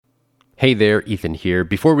Hey there, Ethan here.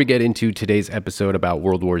 Before we get into today's episode about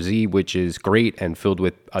World War Z, which is great and filled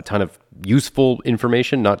with a ton of useful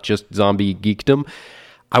information, not just zombie geekdom,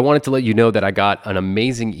 I wanted to let you know that I got an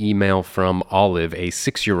amazing email from Olive, a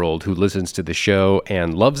 6-year-old who listens to the show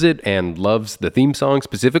and loves it and loves the theme song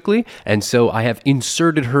specifically. And so I have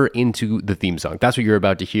inserted her into the theme song. That's what you're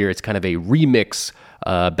about to hear. It's kind of a remix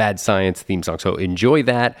Bad Science theme song. So enjoy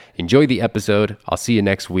that. Enjoy the episode. I'll see you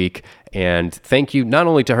next week. And thank you not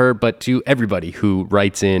only to her, but to everybody who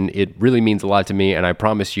writes in. It really means a lot to me. And I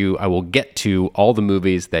promise you, I will get to all the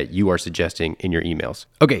movies that you are suggesting in your emails.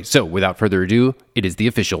 Okay, so without further ado, it is the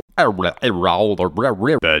official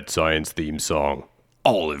Bad Science theme song,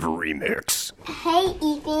 Olive Remix. Hey,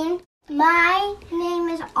 Ethan. My name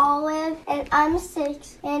is Olive, and I'm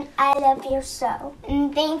 6, and I love your show.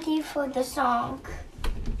 And thank you for the song.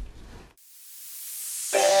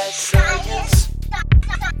 Bad science.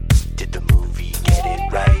 Did the movie get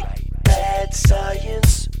it right? Bad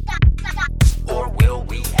science. Or will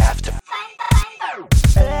we have to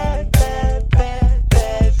bad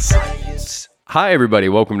science? Hi, everybody.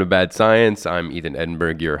 Welcome to Bad Science. I'm Ethan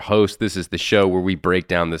Edinburgh, your host. This is the show where we break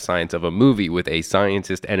down the science of a movie with a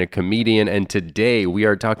scientist and a comedian. And today we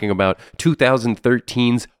are talking about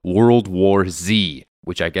 2013's World War Z,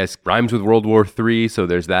 which I guess rhymes with World War III, so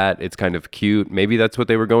there's that. It's kind of cute. Maybe that's what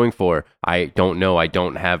they were going for. I don't know. I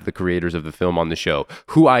don't have the creators of the film on the show.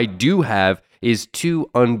 Who I do have is two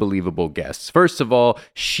unbelievable guests. First of all,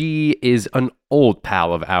 she is an old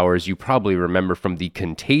pal of ours. You probably remember from the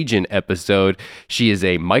Contagion episode. She is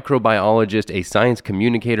a microbiologist, a science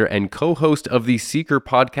communicator, and co-host of the Seeker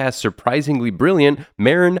podcast, Surprisingly Brilliant,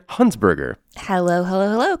 Maren Hunsberger.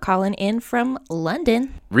 Hello. Calling in from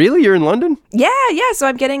London. Really? You're in London? Yeah. So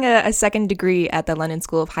I'm getting a second degree at the London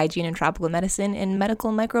School of Hygiene and Tropical Medicine in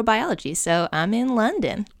medical microbiology. So I'm in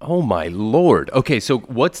London. Oh my Lord. Okay, so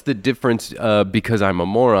what's the difference, because I'm a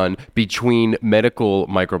moron, between medical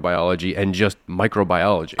microbiology and just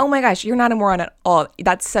microbiology? Oh my gosh, you're not a moron at all.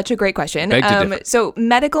 That's such a great question. Beg to differ. So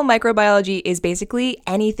medical microbiology is basically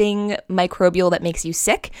anything microbial that makes you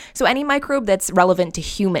sick. So any microbe that's relevant to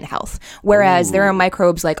human health. Whereas there are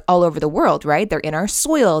microbes like all over the world, right? They're in our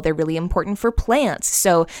soil. They're really important for plants.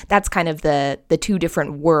 So that's kind of the two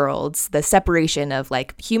different worlds, the separation of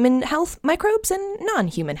like human health microbes and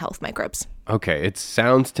non-human health microbes. Okay, it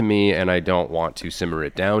sounds to me, and I don't want to simmer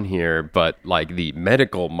it down here, but like the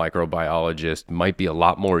medical microbiologist might be a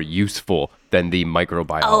lot more useful than the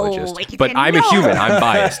microbiologist. But I'm a human. I'm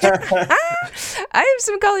biased. I have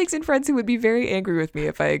some colleagues and friends who would be very angry with me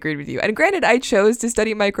if I agreed with you. And granted, I chose to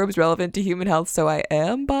study microbes relevant to human health, so I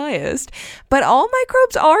am biased. But all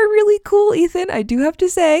microbes are really cool, Ethan. I do have to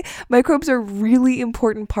say, microbes are really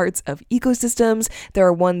important parts of ecosystems. There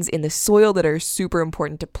are ones in the soil that are super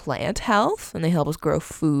important to plant health, and they help us grow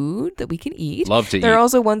food that we can eat. Love to eat. There are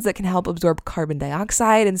also ones that can help absorb carbon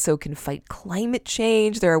dioxide and so can fight climate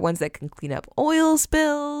change. There are ones that can clean up oil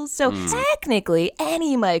spills. So technically,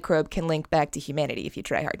 any microbe can link back to humanity if you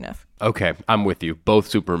try hard enough. Okay, I'm with you. Both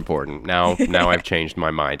super important. Now I've changed my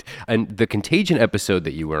mind. And the Contagion episode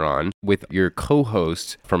that you were on with your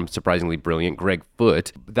co-host from Surprisingly Brilliant, Greg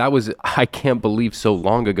Foote, that was, I can't believe, so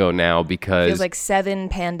long ago now because... Feels like 7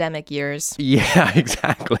 pandemic years. Yeah,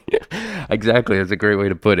 exactly. Exactly. That's a great way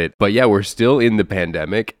to put it. But yeah, we're still in the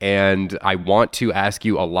pandemic, and I want to ask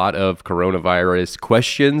you a lot of coronavirus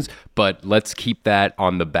questions, but let's keep that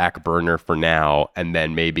on the back burner for now. And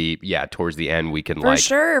then maybe, towards the end, we can For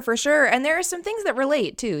sure. And there are some things that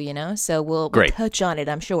relate too, so we'll touch on it,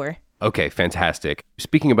 I'm sure. Okay, fantastic.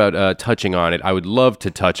 Speaking about touching on it, I would love to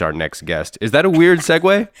touch our next guest. Is that a weird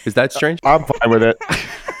segue? Is that strange? I'm fine with it.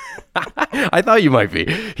 I thought you might be.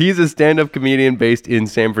 He's a stand-up comedian based in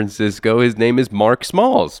San Francisco. His name is Mark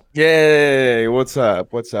Smalls. Yay! What's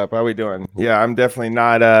up? How we doing? Yeah, I'm definitely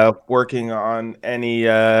not working on any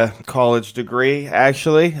college degree,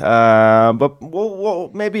 actually. But we'll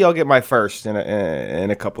maybe I'll get my first in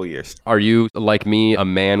a couple years. Are you, like me, a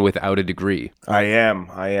man without a degree? I am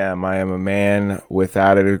a man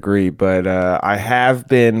without a degree, but I have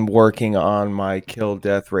been working on my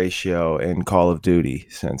kill-death ratio in Call of Duty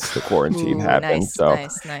since the quarantine happened.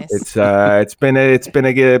 Nice. It's been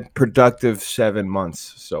a productive 7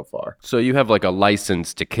 months so far. So you have like a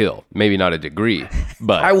license to kill, maybe not a degree,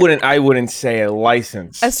 but I wouldn't say a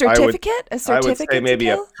license. A certificate? I would say maybe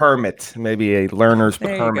a permit, maybe a learner's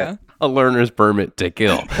permit. A learner's permit to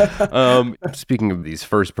kill. Speaking of these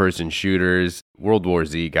first-person shooters, World War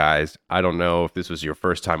Z, guys, I don't know if this was your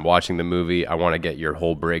first time watching the movie. I want to get your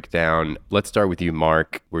whole breakdown. Let's start with you,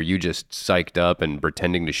 Mark. Were you just psyched up and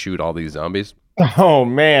pretending to shoot all these zombies? Oh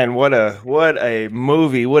man, what a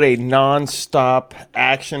movie! What a non-stop,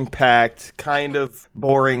 action-packed, kind of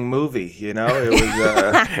boring movie. It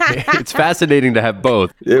was. It's fascinating to have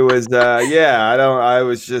both. It was. Yeah, I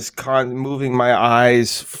was just moving my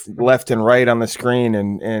eyes left and right on the screen,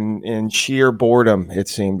 and in sheer boredom. It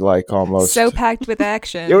seemed like almost. So packed with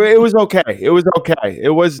action. It was okay. It was okay.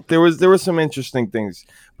 There was some interesting things,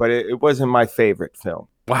 but it wasn't my favorite film.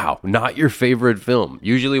 Wow, not your favorite film.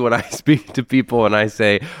 Usually when I speak to people and I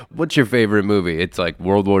say, what's your favorite movie? It's like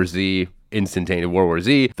World War Z, Instantaneous World War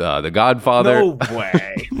Z, The Godfather. No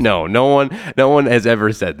way. No one has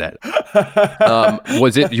ever said that.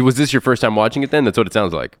 Was this your first time watching it then? That's what it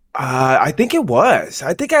sounds like. I think it was.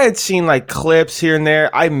 I think I had seen like clips here and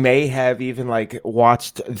there. I may have even like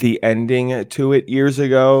watched the ending to it years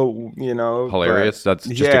ago, Hilarious. That's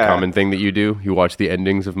just a common thing that you do. You watch the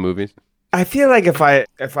endings of movies. I feel like if I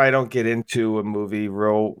don't get into a movie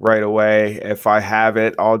right away, if I have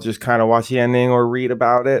it, I'll just kind of watch the ending or read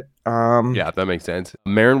about it. Yeah, that makes sense.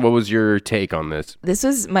 Maren, what was your take on this? This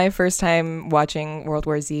was my first time watching World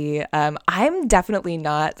War Z. I'm definitely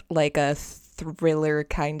not like a thriller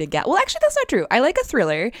kind of gal. Well, actually, that's not true. I like a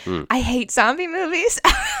thriller. I hate zombie movies.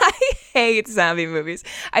 I hate zombie movies.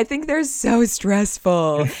 I think they're so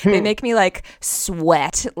stressful. They make me like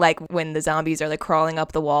sweat, like when the zombies are like crawling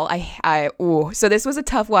up the wall. So this was a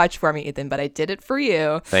tough watch for me, Ethan, but I did it for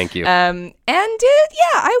you. Thank you. I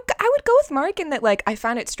would go with Mark in that like I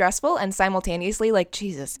found it stressful and simultaneously like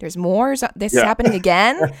Jesus, there's more. This is happening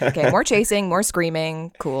again. Okay, more chasing, more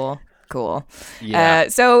screaming. Cool. Yeah.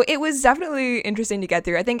 So it was definitely interesting to get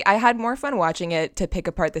through. I think I had more fun watching it to pick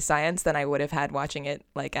apart the science than I would have had watching it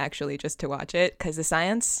like actually just to watch it, because the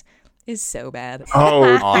science is so bad. Oh,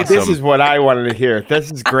 Awesome. This is what I wanted to hear.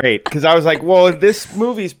 This is great because I was like, well, this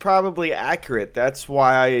movie's probably accurate. That's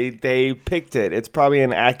why they picked it. It's probably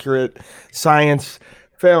an accurate science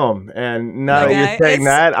film. And now that you're saying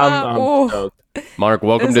that, I'm stoked. Mark,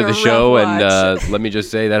 welcome This to is the a show, rough and watch. let me just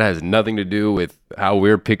say that has nothing to do with how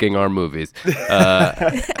we're picking our movies.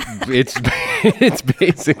 It's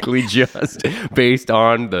basically just based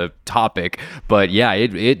on the topic, but yeah,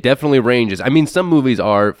 it definitely ranges. I mean, some movies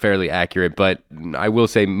are fairly accurate, but I will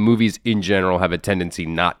say movies in general have a tendency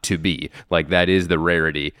not to be. Like, that is the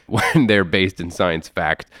rarity when they're based in science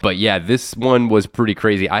fact. But yeah, this one was pretty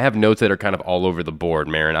crazy. I have notes that are kind of all over the board,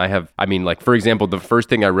 Maren. For example, the first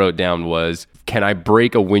thing I wrote down was, can I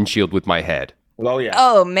break a windshield with my head? Oh, yeah.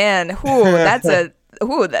 Oh man, that's a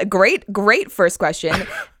great first question.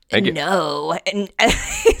 Thank you. No,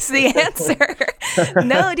 is the answer.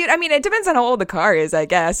 No, dude. I mean, it depends on how old the car is, I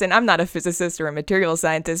guess. And I'm not a physicist or a material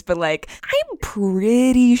scientist, but like, I'm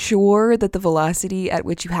pretty sure that the velocity at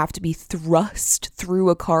which you have to be thrust through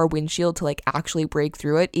a car windshield to like actually break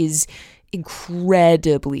through it is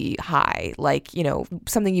incredibly high, like,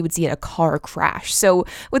 something you would see in a car crash. So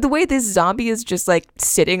with the way this zombie is just like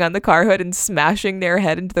sitting on the car hood and smashing their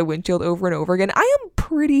head into the windshield over and over again, I am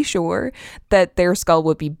pretty sure that their skull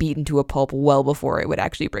would be beaten to a pulp well before it would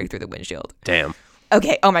actually break through the windshield. Damn.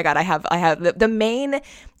 Okay. Oh my God. I have the main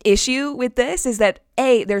issue with this is that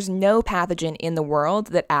there's no pathogen in the world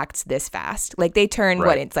that acts this fast. Like they turn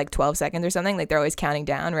it's like 12 seconds or something. Like they're always counting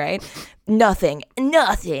down, right? Nothing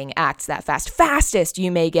acts that fast. Fastest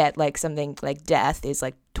you may get like something like death is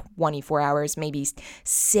like 24 hours, maybe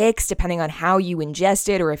 6, depending on how you ingest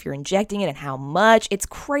it or if you're injecting it and how much. It's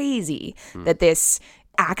crazy that this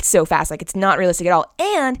act so fast. Like, it's not realistic at all.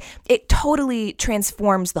 And it totally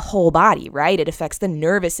transforms the whole body, right? It affects the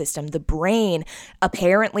nervous system, the brain,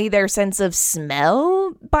 apparently their sense of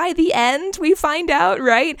smell by the end, we find out,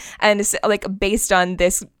 right? And it's, like, based on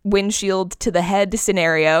this windshield to the head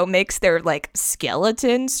scenario, makes their like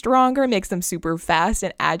skeleton stronger, makes them super fast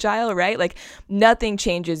and agile, right? Like, nothing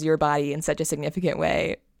changes your body in such a significant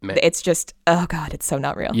way. Man. It's just, oh God, it's so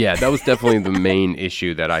not real. Yeah, that was definitely the main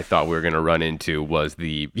issue that I thought we were going to run into was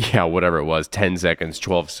whatever it was, 10 seconds,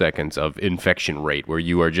 12 seconds of infection rate where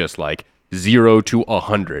you are just like 0 to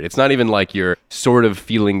 100. It's not even like you're sort of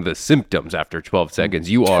feeling the symptoms after 12 seconds.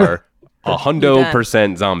 You are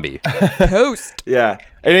 100% zombie. Toast. Yeah.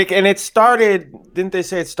 And it started, didn't they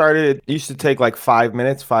say it used to take like 5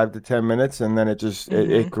 to 10 minutes, and then it just,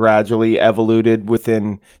 it gradually evoluted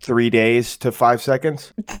within 3 days to 5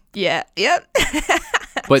 seconds? Yeah. Yep.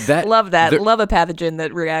 But love that. Love a pathogen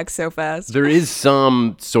that reacts so fast. There is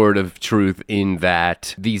some sort of truth in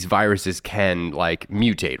that these viruses can like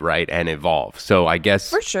mutate, right, and evolve. So I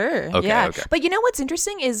guess for sure. Okay, yeah. Okay. But you know what's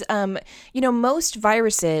interesting is, most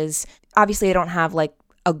viruses obviously they don't have like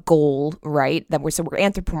a goal, right? That we're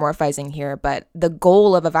anthropomorphizing here, but the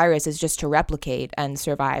goal of a virus is just to replicate and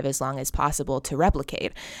survive as long as possible to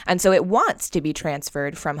replicate. And so it wants to be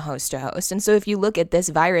transferred from host to host. And so if you look at this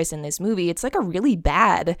virus in this movie, it's like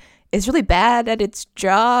it's really bad at its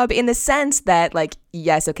job in the sense that, like,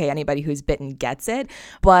 yes, okay, anybody who's bitten gets it,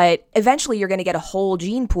 but eventually you're going to get a whole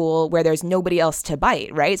gene pool where there's nobody else to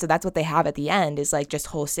bite, right? So that's what they have at the end, is like just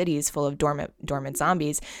whole cities full of dormant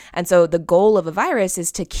zombies. And so the goal of a virus is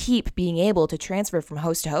to keep being able to transfer from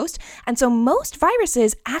host to host. And so most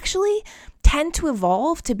viruses actually tend to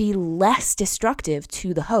evolve to be less destructive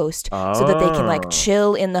to the host so that they can like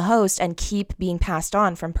chill in the host and keep being passed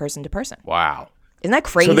on from person to person. Wow. Isn't that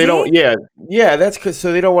crazy? So they don't, that's because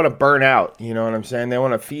so they don't want to burn out. You know what I'm saying? They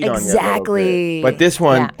want to feed on you. Exactly. But this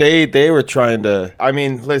one, they were trying to. I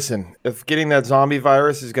mean, listen, if getting that zombie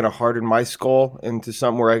virus is going to harden my skull into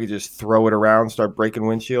something where I could just throw it around, start breaking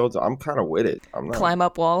windshields, I'm kind of with it. I'm not. Climb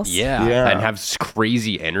up walls. Yeah, and have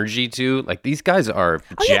crazy energy too. Like these guys are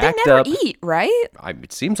jacked they never up. eat, right?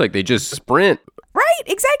 It seems like they just sprint. Right,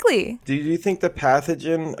 exactly. Do you think the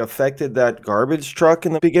pathogen affected that garbage truck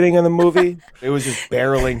in the beginning of the movie? It was just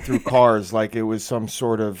barreling through cars like it was some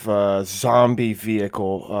sort of zombie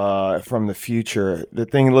vehicle from the future. The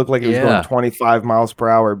thing looked like it was going 25 miles per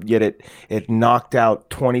hour, yet it knocked out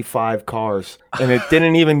 25 cars. And it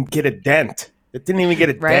didn't even get a dent. It didn't even get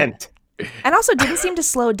a dent. And also didn't seem to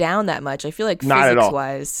slow down that much. I feel like Not at all.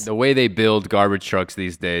 physics-wise. The way they build garbage trucks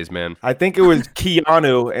these days, man. I think it was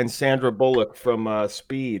Keanu and Sandra Bullock from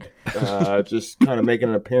Speed, just kind of making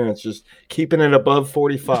an appearance, just keeping it above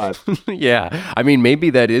 45. Yeah. I mean,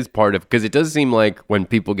 maybe that is part of, because it does seem like when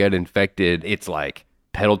people get infected, it's like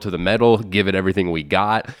pedal to the metal, give it everything we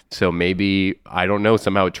got. So maybe, I don't know,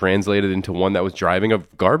 somehow it translated into one that was driving a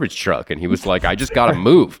garbage truck. And he was like, I just got to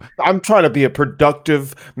move. I'm trying to be a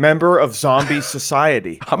productive member of zombie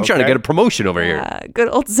society. I'm trying to get a promotion over here. Good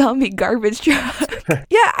old zombie garbage truck.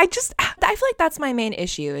 I feel like that's my main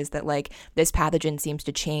issue, is that like this pathogen seems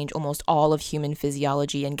to change almost all of human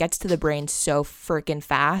physiology and gets to the brain so freaking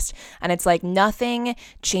fast. And it's like nothing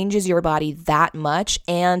changes your body that much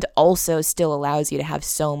and also still allows you to have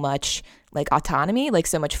so much like autonomy, like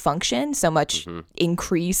so much function, so much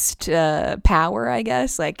increased power, I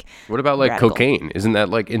guess. Like, what about like radical. Cocaine? Isn't that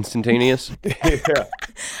like instantaneous? Yeah.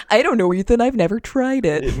 I don't know, Ethan. I've never tried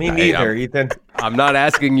it. Me neither, Ethan. I'm not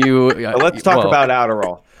asking you. Let's talk about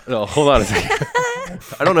Adderall. No, hold on a second.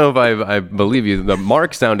 I don't know if I believe you. The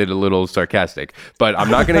mark sounded a little sarcastic, but I'm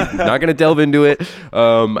not gonna delve into it.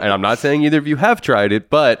 And I'm not saying either of you have tried it,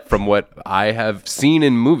 but from what I have seen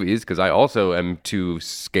in movies, because I also am too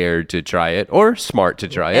scared to try it or smart to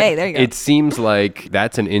try it. Hey, there you go. It seems like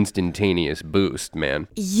that's an instantaneous boost, man.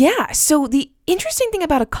 Yeah. So the interesting thing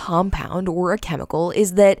about a compound or a chemical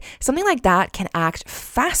is that something like that can act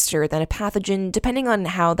faster than a pathogen depending on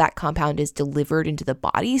how that compound is delivered into the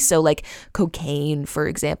body. So like cocaine, for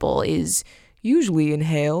example, is usually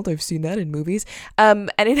inhaled. I've seen that in movies.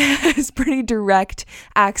 And it has pretty direct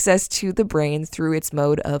access to the brain through its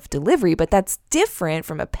mode of delivery. But that's different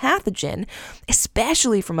from a pathogen,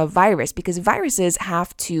 especially from a virus, because viruses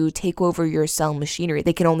have to take over your cell machinery.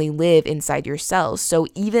 They can only live inside your cells. So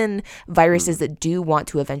even viruses that do want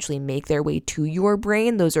to eventually make their way to your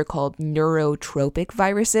brain, those are called neurotropic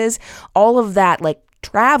viruses. All of that, like,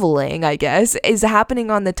 traveling, I guess, is happening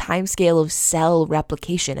on the timescale of cell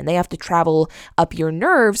replication, and they have to travel up your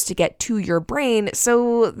nerves to get to your brain,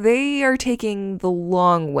 so they are taking the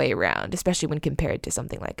long way around, especially when compared to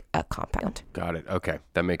something like a compound. Got it. Okay,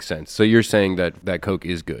 that makes sense. So you're saying that Coke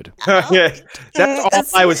is good. Yeah,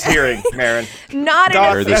 that's all I was hearing, Maren. Not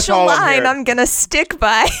Dog, an that's official all I'm line hearing. I'm gonna stick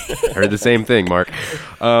by. Heard the same thing, Mark.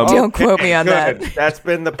 Don't quote me on Good. that. That's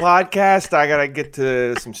been the podcast. I gotta get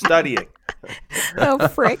to some studying. Oh,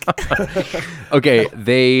 frick. Okay,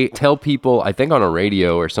 they tell people, I think on a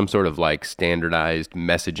radio or some sort of like standardized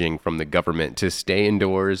messaging from the government, to stay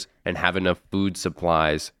indoors and have enough food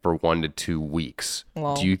supplies for 1 to 2 weeks.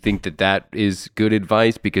 Well. Do you think that is good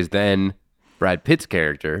advice? Because then Brad Pitt's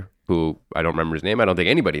character, who I don't remember his name, I don't think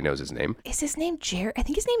anybody knows his name. Is his name Jerry? I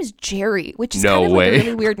think his name is Jerry, which is No kind of way. like a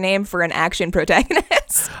really weird name for an action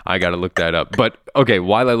protagonist. I got to look that up. But okay,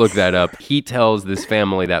 while I look that up, he tells this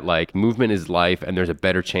family that like movement is life and there's a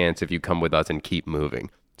better chance if you come with us and keep moving.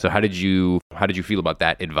 So how did you feel about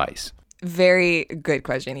that advice? Very good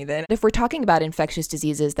question, Ethan. If we're talking about infectious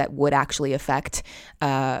diseases that would actually affect,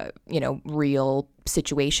 real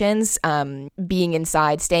situations. Being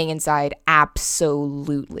inside, staying inside,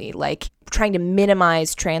 absolutely. Like trying to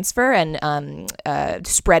minimize transfer and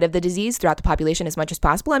spread of the disease throughout the population as much as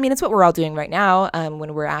possible. I mean, it's what we're all doing right now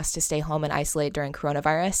when we're asked to stay home and isolate during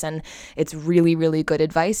coronavirus. And it's really, really good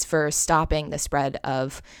advice for stopping the spread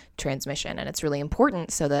of transmission. And it's really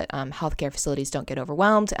important so that healthcare facilities don't get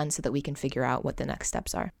overwhelmed and so that we can figure out what the next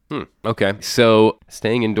steps are. Okay. So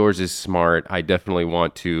staying indoors is smart. I definitely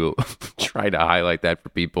want to try to highlight that for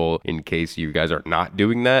people in case you guys are not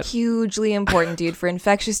doing that. Hugely important, dude. For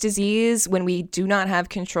infectious disease, when we do not have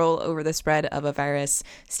control over the spread of a virus,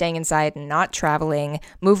 staying inside, not traveling,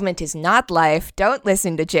 movement is not life. Don't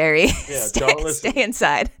listen to Jerry. Yeah, don't listen. Stay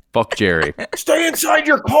inside. Fuck Jerry. Stay inside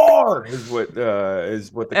your car is what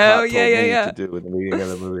the cop told me to do in the beginning of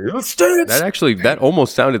the movie. Stay inside. That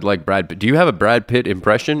almost sounded like Brad Pitt. Do you have a Brad Pitt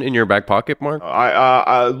impression in your back pocket, Mark?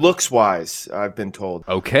 Looks wise, I've been told.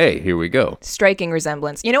 Okay, here we go. Striking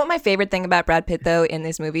resemblance. You know what my favorite thing about Brad Pitt, though, in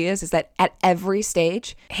this movie is that at every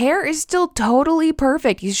stage, hair is still totally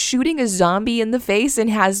perfect. He's shooting a zombie in the face and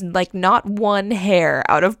has, like, not one hair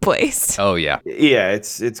out of place. Oh, yeah. Yeah,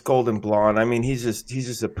 it's golden blonde. I mean, he's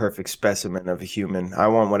just a perfect specimen of a human. I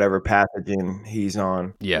want whatever pathogen he's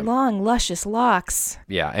on. Yeah. Long, luscious locks.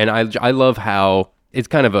 Yeah, and I love how it's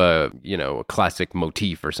kind of a classic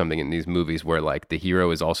motif or something in these movies where like the hero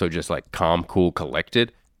is also just like calm, cool,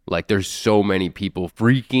 collected. Like there's so many people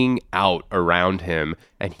freaking out around him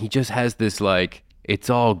and he just has this like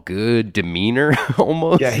it's all good demeanor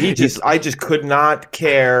almost. Yeah, I just could not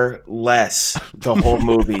care less the whole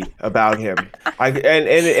movie about him. And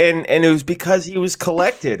it was because he was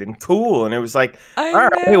collected and cool, and it was like, all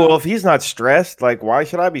right, well, if he's not stressed, like, why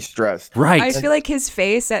should I be stressed? Right. I feel like his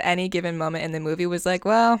face at any given moment in the movie was like,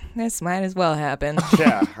 well, this might as well happen.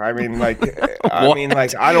 Yeah, I mean, like, I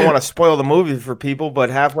don't want to spoil the movie for people,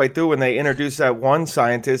 but halfway through when they introduce that one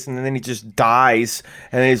scientist, and then he just dies,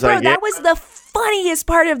 and he's like, that was the funniest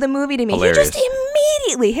part of the movie to me. Hilarious. He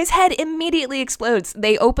just his head immediately explodes.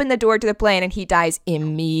 They open the door to the plane and he dies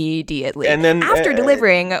immediately. And then after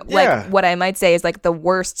delivering what I might say is like the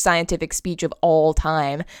worst scientific speech of all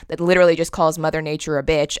time that literally just calls Mother Nature a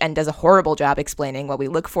bitch and does a horrible job explaining what we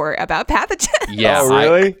look for about pathogens. Yeah. Oh,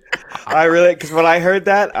 really? I really, because when I heard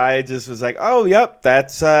that, I just was like, oh, yep,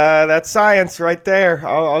 that's science right there.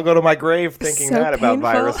 I'll go to my grave thinking so that painful.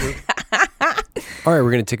 about viruses. All right,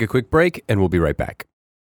 we're going to take a quick break and we'll be right back.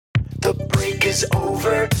 The break is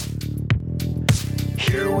over.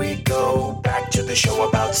 Here we go, back to the show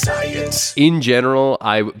about science. In general,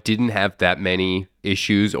 I didn't have that many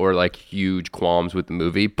issues or like huge qualms with the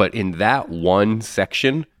movie, but in that one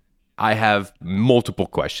section, I have multiple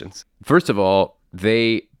questions. First of all,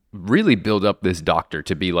 they really build up this doctor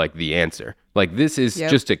to be like the answer. Like this is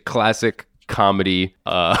just a classic comedy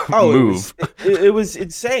move. It was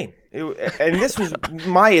insane. And this was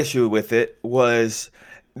my issue with it was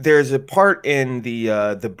there's a part in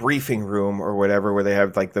the briefing room or whatever where they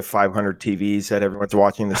have like the 500 TVs that everyone's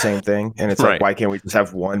watching the same thing. And it's like, why can't we just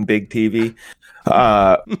have one big TV?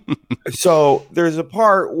 So there's a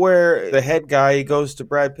part where the head guy, he goes to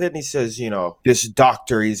Brad Pitt and he says, this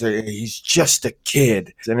doctor, he's just a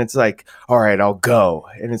kid. And it's like, all right, I'll go.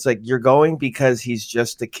 And it's like, you're going because he's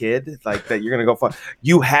just a kid? Like that you're going to go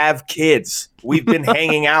you have kids. We've been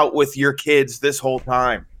hanging out with your kids this whole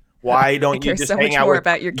time. Why don't you just hang out with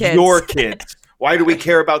about your kids? Your kids? Why do we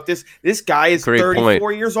care about this? This guy is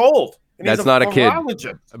 34 years old. And that's not a kid,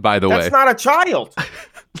 by the way. That's not a child.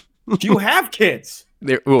 You have kids.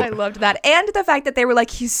 I loved that. And the fact that they were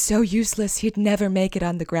like, he's so useless. He'd never make it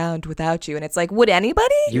on the ground without you. And it's like, would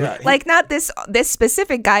anybody? Like, not this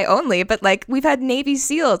specific guy only, but like we've had Navy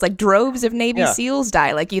SEALs, like droves of Navy SEAls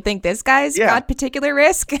die. Like, you think this guy's got particular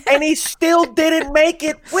risk? And he still didn't make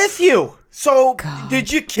it with you. So did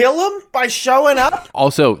you kill him by showing up?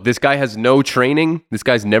 Also, this guy has no training. This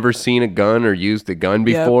guy's never seen a gun or used a gun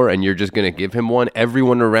before, and you're just going to give him one.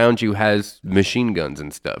 Everyone around you has machine guns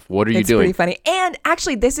and stuff. What are you doing? It's pretty funny. And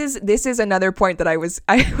actually, this is another point that I was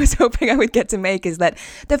hoping I would get to make is that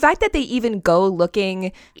the fact that they even go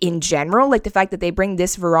looking in general, like the fact that they bring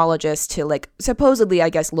this virologist to like supposedly, I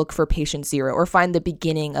guess, look for patient zero or find the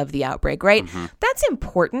beginning of the outbreak, right? Mm-hmm. That's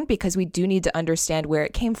important because we do need to understand where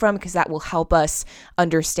it came from because that will help us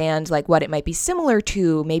understand like what it might be similar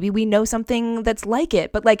to. Maybe we know something that's like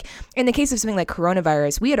it. But like in the case of something like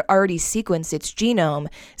coronavirus, we had already sequenced its genome.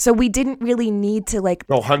 So we didn't really need to like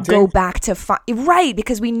go back to right,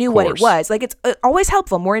 because we knew what it was. Like it's always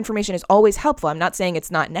helpful. More information is always helpful. I'm not saying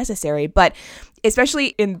it's not necessary, but especially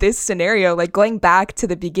in this scenario, like going back to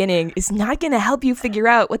the beginning is not going to help you figure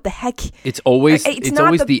out what the heck. It's always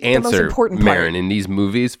the answer, most important Maren, in these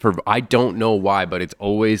movies. For I don't know why, but it's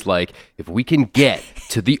always like, if we can get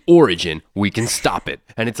to the origin, we can stop it.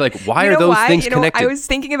 And it's like, why are those things connected? I was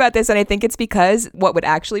thinking about this, and I think it's because what would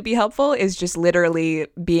actually be helpful is just literally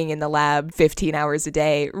being in the lab 15 hours a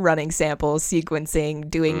day, running samples, sequencing,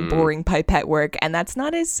 doing boring pipette work, and that's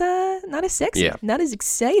not as sexy, not as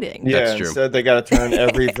exciting. Yeah, that's true. Instead they got to turn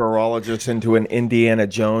every virologist into an Indiana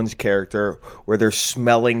Jones character where they're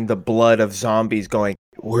smelling the blood of zombies going,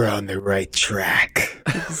 we're on the right track.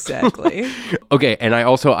 Exactly. Okay, and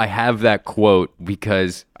I have that quote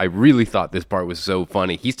because I really thought this part was so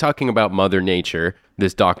funny. He's talking about Mother Nature,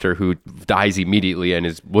 this doctor who dies immediately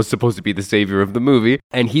and was supposed to be the savior of the movie.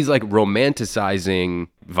 And he's like romanticizing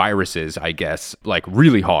viruses, I guess, like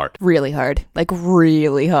really hard. Really hard. Like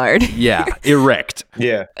really hard. Yeah, erect.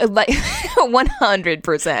 Yeah. Like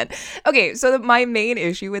 100%. Okay, so my main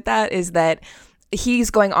issue with that is that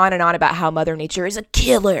he's going on and on about how Mother Nature is a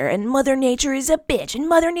killer and Mother Nature is a bitch and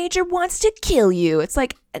Mother Nature wants to kill you. It's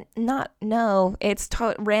like, it's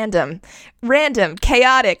random,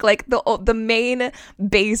 chaotic. Like the main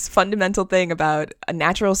base fundamental thing about a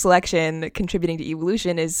natural selection contributing to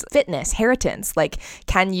evolution is fitness, heritance. Like,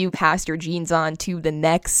 can you pass your genes on to the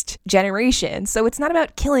next generation? So it's not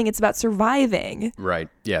about killing, it's about surviving. Right.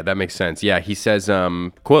 Yeah, that makes sense. Yeah, he says,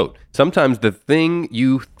 quote, sometimes the thing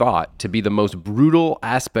you thought to be the most brutal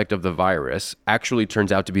aspect of the virus actually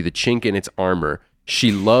turns out to be the chink in its armor.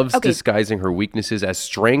 She loves disguising her weaknesses as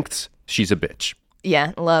strengths. She's a bitch.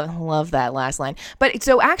 Yeah, love that last line. But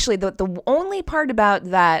so actually, the only part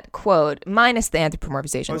about that quote, minus the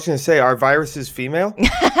anthropomorphization. I was going to say, are viruses female?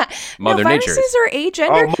 Mother Nature. Viruses are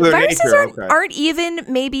agender. Oh, viruses Nature, aren't even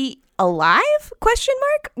maybe alive? Question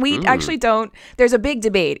mark. We actually don't. There's a big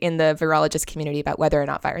debate in the virologist community about whether or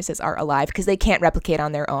not viruses are alive because they can't replicate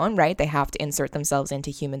on their own, right? They have to insert themselves into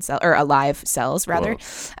human cell or alive cells rather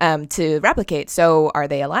to replicate. So are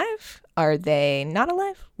they alive? Are they not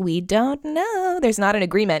alive? We don't know. There's not an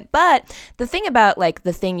agreement. But the thing about like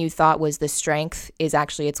the thing you thought was the strength is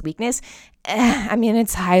actually its weakness. I mean,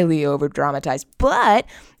 it's highly over dramatized, but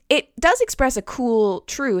it does express a cool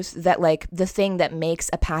truth that like the thing that makes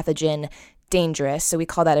a pathogen dangerous, so we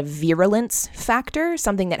call that a virulence factor,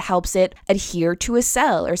 something that helps it adhere to a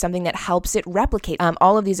cell or something that helps it replicate.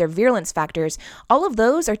 All of these are virulence factors. All of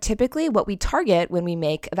those are typically what we target when we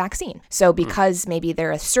make a vaccine. So because maybe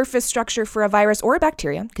they're a surface structure for a virus or a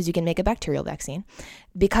bacteria, because you can make a bacterial vaccine,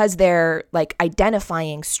 because they're like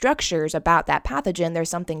identifying structures about that pathogen, there's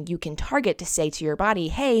something you can target to say to your body,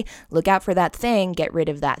 hey, look out for that thing, get rid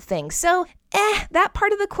of that thing. So that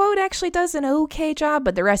part of the quote actually does an okay job,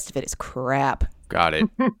 but the rest of it is crap. Got it.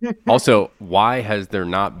 Also, why has there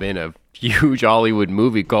not been a huge Hollywood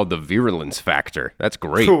movie called The Virulence Factor? That's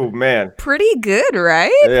great. Oh, man. Pretty good,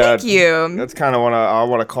 right? Yeah, Thank you. That's kind of what I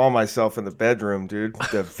want to call myself in the bedroom, dude.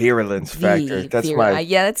 The Virulence Factor.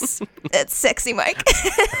 That's sexy, Mike.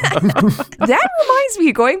 That reminds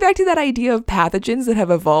me, going back to that idea of pathogens that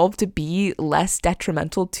have evolved to be less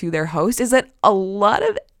detrimental to their host, is that a lot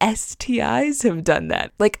of STIs have done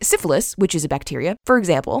that. Like syphilis, which is a bacteria, for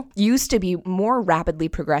example, used to be more rapidly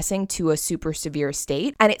progressing to a super severe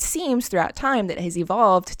state. And it seems throughout time that it has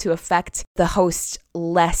evolved to affect the host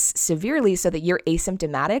less severely so that you're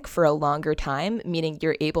asymptomatic for a longer time, meaning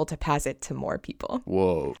you're able to pass it to more people.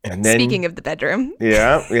 Whoa. And then, speaking of the bedroom.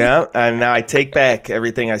 Yeah. And now I take back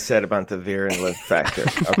everything I said about the virulence factor.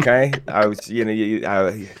 Okay?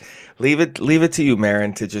 Leave it to you,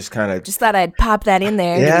 Maren, to just kind of... Just thought I'd pop that in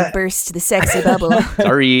there and burst the sexy bubble.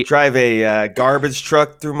 Sorry. Drive a garbage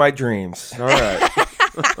truck through my dreams. All right.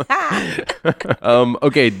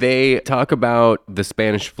 Okay, they talk about the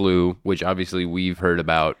Spanish flu, which obviously we've heard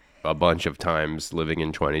about a bunch of times living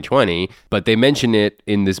in 2020, but they mention it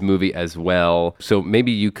in this movie as well. So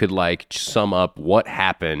maybe you could like sum up what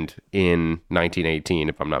happened in 1918,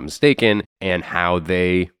 if I'm not mistaken, and how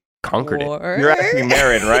they conquered it. You're asking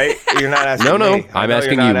Maren, right? You're not asking me. I'm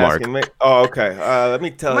asking you, Mark. Oh, okay. Let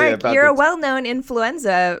me tell you about you're a well-known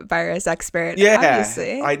influenza virus expert. Yeah,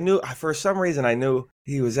 obviously. I knew. For some reason, I knew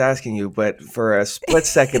he was asking you, but for a split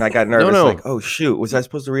second, I got nervous. No. Like, oh shoot, was I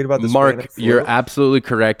supposed to read about this? Mark, you're absolutely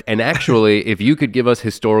correct. And actually, if you could give us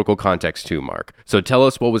historical context too, Mark. So tell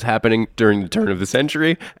us what was happening during the turn of the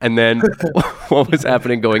century, and then what was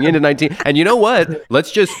happening going into 19. And you know what?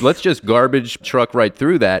 Let's just garbage truck right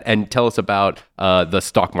through that and tell us about the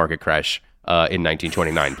stock market crash in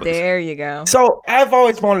 1929, please. There you go. So I've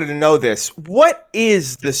always wanted to know this. What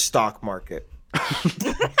is the stock market?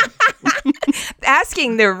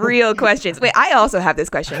 asking the real questions. Wait, I also have this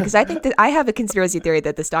question because I think that I have a conspiracy theory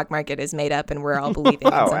that the stock market is made up and we're all believing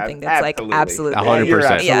in something that's like absolutely 100%. You're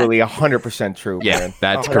absolutely 100% true, Yeah, man.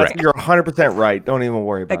 that's correct. You're 100% right. Don't even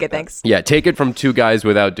worry about Okay, that. thanks. Yeah, take it from two guys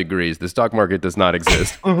without degrees. The stock market does not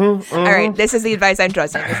exist. All right, this is the advice I'm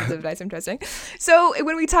trusting. So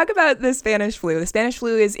when we talk about the Spanish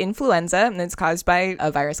flu is influenza, and it's caused by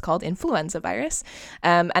a virus called influenza virus.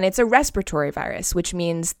 And it's a respiratory virus, which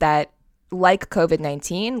means that like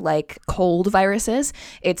COVID-19, like cold viruses,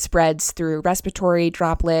 it spreads through respiratory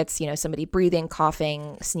droplets, somebody breathing,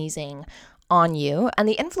 coughing, sneezing on you. And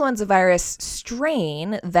the influenza virus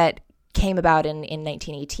strain that came about in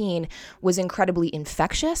 1918 was incredibly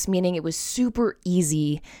infectious, meaning it was super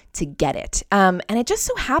easy to get it. And it just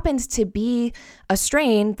so happened to be a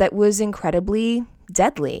strain that was incredibly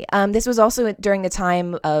deadly. This was also during the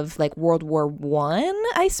time of like World War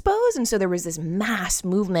I suppose. And so there was this mass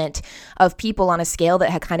movement of people on a scale that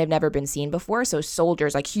had kind of never been seen before. So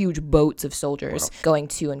soldiers, like huge boats of soldiers going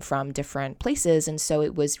to and from different places. And so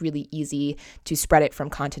it was really easy to spread it from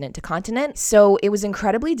continent to continent. So it was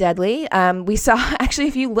incredibly deadly. We saw, actually,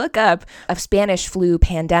 if you look up a Spanish flu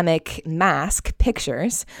pandemic mask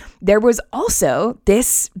pictures, there was also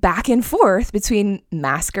this back and forth between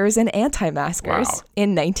maskers and anti-maskers. Wow.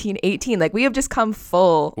 In 1918. Like, we have just come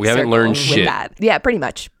full We haven't circle learned with shit. that. Yeah, pretty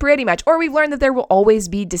much. Or we've learned that there will always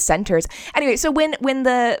be dissenters. Anyway, so when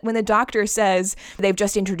the doctor says they've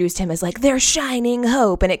just introduced him as like their shining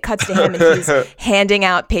hope, and it cuts to him and he's handing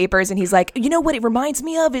out papers and he's like, what it reminds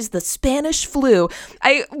me of is the Spanish flu.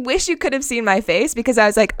 I wish you could have seen my face because I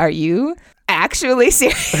was like, are you actually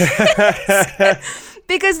serious?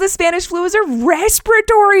 Because the Spanish flu is a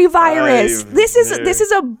respiratory virus. This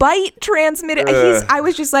is a bite transmitted. I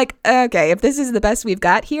was just like, okay, if this is the best we've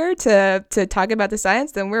got here to talk about the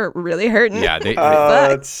science, then we're really hurting. Yeah,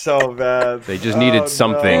 That's so bad. they just needed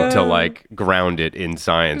something to like ground it in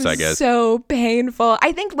science, I guess. So painful.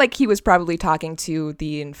 I think like he was probably talking to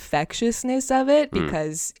the infectiousness of it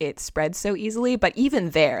because it spreads so easily. But even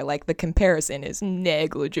there, like the comparison is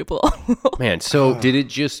negligible. Man, so did it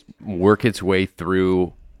just work its way through,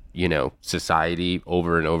 society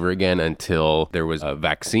over and over again until there was a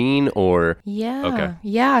vaccine or? Yeah. Okay.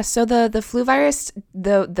 Yeah. So the flu virus,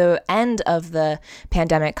 the end of the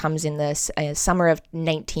pandemic comes in this summer of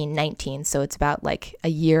 1919. So it's about like a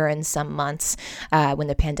year and some months when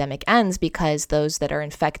the pandemic ends, because those that are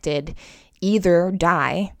infected either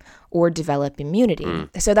die or develop immunity.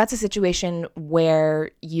 So that's a situation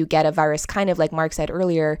where you get a virus, kind of like Mark said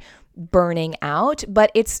earlier, burning out.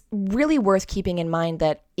 But it's really worth keeping in mind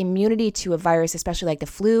that immunity to a virus, especially like the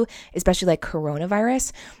flu, especially like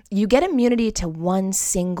coronavirus, you get immunity to one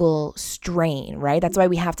single strain, right? That's why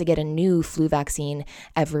we have to get a new flu vaccine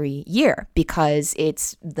every year, because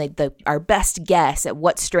it's like our best guess at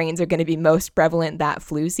what strains are going to be most prevalent that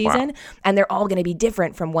flu season. Wow. And they're all going to be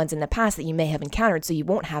different from ones in the past that you may have encountered. So you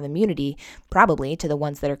won't have immunity probably to the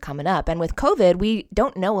ones that are coming up. And with COVID, we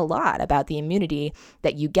don't know a lot about the immunity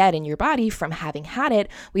that you get in your body from having had it.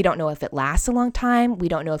 We don't know if it lasts a long time. We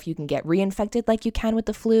don't know if you can get reinfected like you can with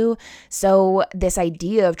the flu. So this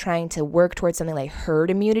idea of trying to work towards something like herd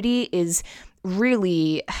immunity is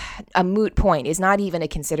really a moot point, is not even a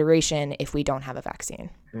consideration if we don't have a vaccine.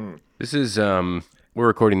 This is, we're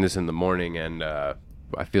recording this in the morning, and I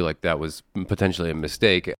feel like that was potentially a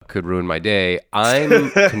mistake. It could ruin my day.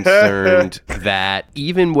 I'm concerned that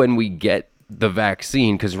even when we get the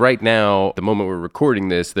vaccine, because right now, the moment we're recording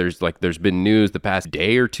this, there's been news the past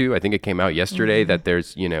day or two. I think it came out yesterday that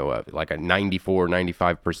there's, like a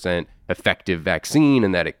 95% effective vaccine,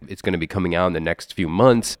 and that it's going to be coming out in the next few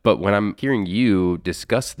months. But when I'm hearing you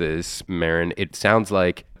discuss this, Maren, it sounds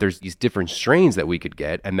like there's these different strains that we could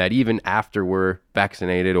get, and that even after we're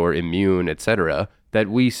vaccinated or immune, etc., that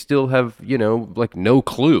we still have, like no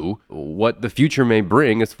clue what the future may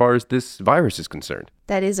bring as far as this virus is concerned.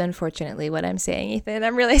 That is unfortunately what I'm saying, Ethan.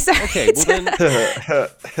 I'm really sorry to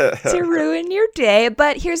ruin your day.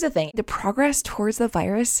 But here's the thing. The progress towards the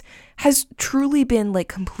virus has truly been like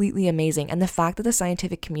completely amazing. And the fact that the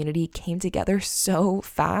scientific community came together so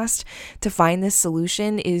fast to find this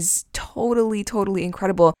solution is totally, totally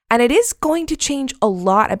incredible. And it is going to change a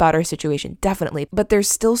lot about our situation, definitely. But there's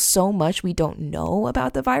still so much we don't know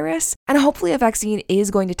about the virus. And hopefully a vaccine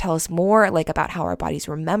is going to tell us more, like about how our bodies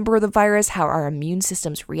remember the virus, how our immune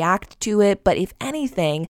systems react to it. But if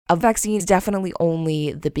anything, a vaccine is definitely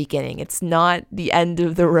only the beginning. It's not the end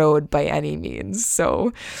of the road by any means.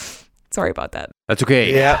 So Sorry about that. That's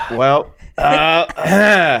okay. Yeah, well, I'm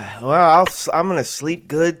gonna sleep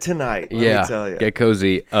good tonight. Let me tell you. Get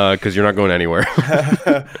cozy, because you're not going anywhere.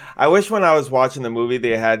 I wish when I was watching the movie,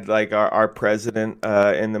 they had like our president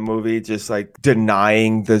in the movie just like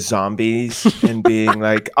denying the zombies and being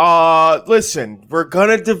like, listen, we're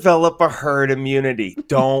gonna develop a herd immunity.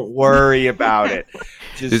 Don't worry about it.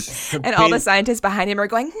 And all the scientists behind him are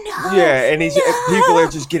going, no. Yeah, and people are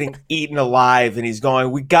just getting eaten alive, and he's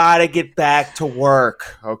going, we gotta get back to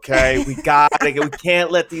work, okay? We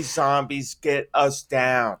can't let these zombies get us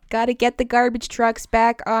down. Gotta get the garbage trucks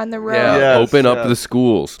back on the road. Yeah, Yes, open up the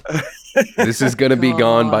schools. This is gonna be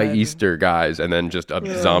gone by Easter, guys, and then just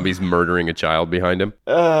zombies murdering a child behind him.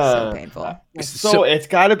 So painful. So it's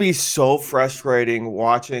got to be so frustrating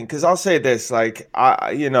watching, because I'll say this, like,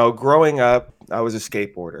 growing up, I was a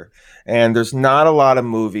skateboarder, and there's not a lot of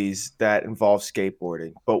movies that involve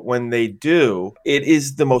skateboarding, but when they do, it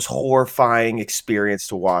is the most horrifying experience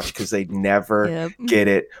to watch because they never get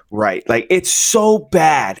it right. Like, it's so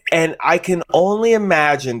bad, and I can only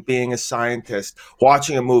imagine being a scientist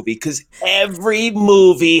watching a movie, because every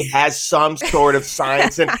movie has some sort of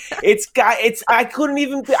science, and I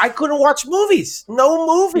couldn't watch movies. No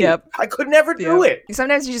movie. I could never do it.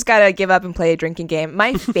 Sometimes you just gotta give up and play a drinking game.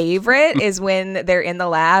 My favorite is when they're in the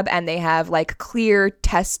lab and they have like clear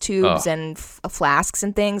test tubes and flasks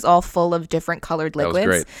and things all full of different colored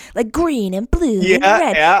liquids, like green and blue and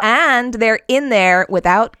red, and they're in there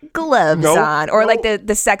without gloves on, or like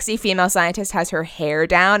the sexy female scientist has her hair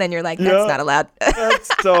down, and you're like, that's not allowed. That's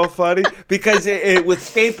so funny, because with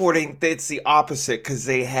skateboarding, it's the opposite, because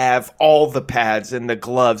they have all the pads and the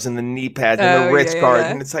gloves and the knee pads and the wrist guard,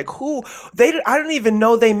 and it's like, I don't even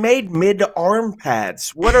know they made mid-arm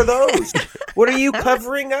pads. What are those? What are you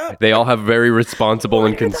covering up? They all have very responsible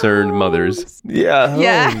and concerned mothers. Yeah.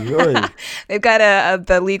 They've got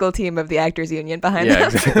the legal team of the Actors Union behind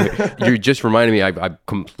them. Exactly. You just reminded me, I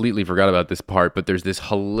completely forgot about this part, but there's this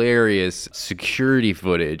hilarious security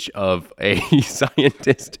footage of a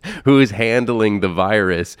scientist who is handling the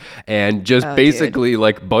virus and just basically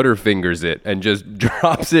like butterfingers it and just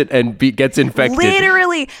drops it and gets infected.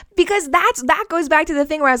 Literally, because that goes back to the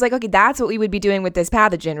thing where I was like, okay, that's what we would be doing with this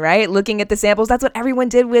pathogen, right? Looking at the samples. That's what everyone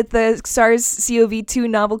did with the SARS-CoV-2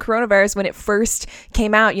 novel coronavirus when it first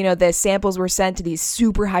came out. You know, the samples were sent to these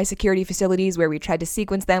super high security facilities where we tried to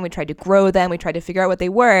sequence them, we tried to grow them, we tried to figure out what they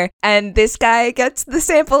were. And this guy gets the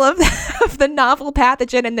sample of the novel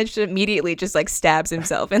pathogen and then just immediately just like stabs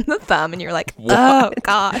himself in the thumb, and you're like, oh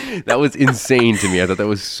God. That was insane to me. I thought that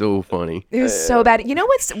was so funny. It was so bad. You know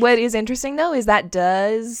what is interesting though is that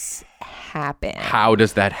does happen. How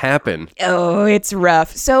does that happen? Oh, it's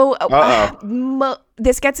rough. So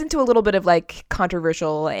this gets into a little bit of like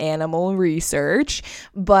controversial animal research,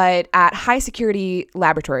 but at high security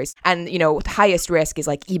laboratories, and highest risk is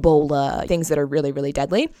like Ebola, things that are really, really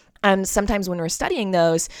deadly. And sometimes when we're studying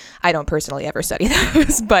those, I don't personally ever study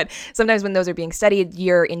those, but sometimes when those are being studied,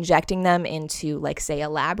 you're injecting them into, like, say, a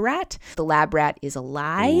lab rat. The lab rat is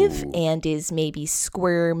alive and is maybe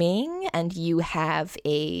squirming, and you have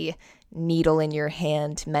a needle in your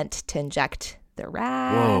hand meant to inject the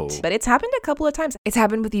rat. Whoa. But it's happened a couple of times. It's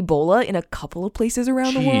happened with Ebola in a couple of places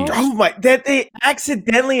around the world. Oh my, that they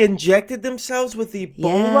accidentally injected themselves with Ebola?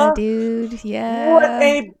 Yeah, dude. Yeah. What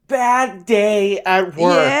a bad day at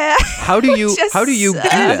work. Yeah. How do you do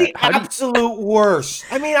that? The absolute worst.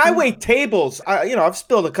 I mean, I wait tables. I've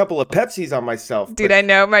spilled a couple of Pepsis on myself. Dude, I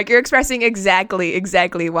know, Mark. You're expressing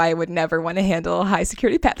exactly why I would never want to handle high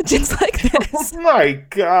security pathogens like this. Oh my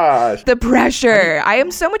gosh. The pressure.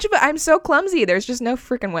 I'm so clumsy. There's just no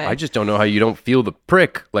freaking way. I just don't know how you don't feel the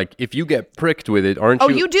prick. Like, if you get pricked with it, aren't you?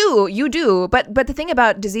 Oh, you do. But the thing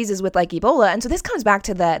about diseases with like Ebola, and so this comes back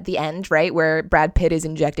to the end, right, where Brad Pitt is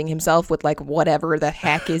injecting himself with like whatever the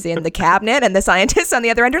heck is in the cabinet, and the scientists on the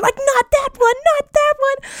other end are like, not that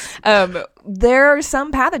one. There are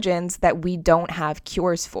some pathogens that we don't have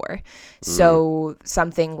cures for. So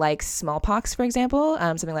something like smallpox, for example,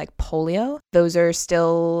 something like polio, those are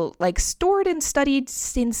still like stored and studied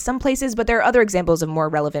in some places, but there are other examples of more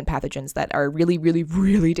relevant pathogens that are really, really,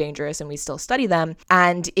 really dangerous, and we still study them.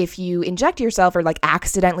 And if you inject yourself or like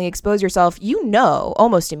accidentally expose yourself,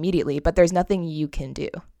 almost immediately, but there's nothing you can do.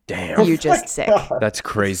 Damn. You're just sick. That's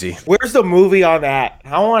crazy. Where's the movie on that?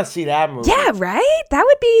 I want to see that movie. Yeah, right? That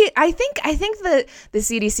would be, I think the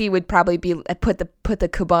CDC would probably be put the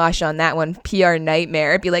kibosh on that one. PR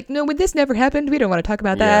nightmare. Be like, no, this never happened. We don't want to talk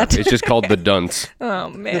about that. It's just called the dunce. Oh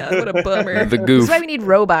man, what a bummer. The goof. That's why we need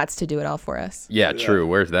robots to do it all for us. Yeah, true.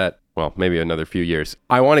 Where's that? Well, maybe another few years.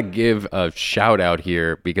 I want to give a shout out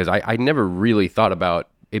here because I never really thought about,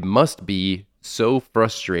 it must be so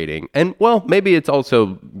frustrating. And well, maybe it's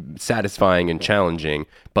also satisfying and challenging,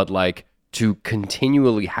 but like to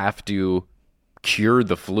continually have to cure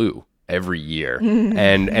the flu every year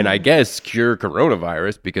and I guess cure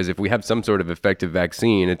coronavirus, because if we have some sort of effective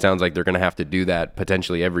vaccine, it sounds like they're going to have to do that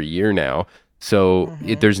potentially every year now. So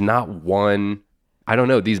there's not one, I don't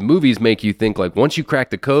know, these movies make you think like once you crack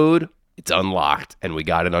the code, it's unlocked and we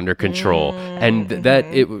got it under control. And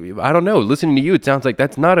I don't know, listening to you, it sounds like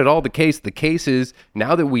that's not at all the case. The case is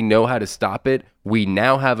now that we know how to stop it, we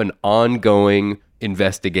now have an ongoing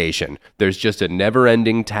investigation. There's just a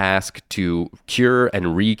never-ending task to cure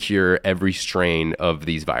and re-cure every strain of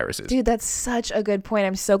these viruses. Dude, that's such a good point.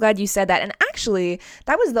 I'm so glad you said that. And actually,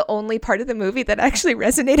 that was the only part of the movie that actually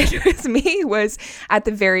resonated with me, was at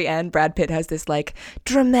the very end, Brad Pitt has this like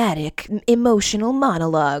dramatic, emotional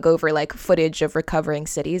monologue over like footage of recovering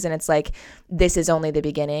cities. And it's like, this is only the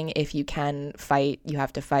beginning. If you can fight, you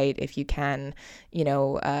have to fight. If you can,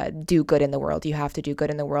 do good in the world, you have to do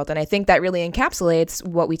good in the world. And I think that really encapsulates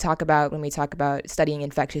what we talk about when we talk about studying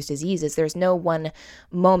infectious diseases. There's no one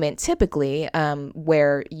moment typically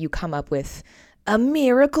where you come up with a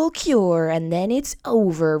miracle cure and then it's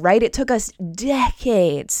over, right? It took us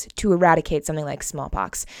decades to eradicate something like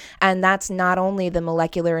smallpox. And that's not only the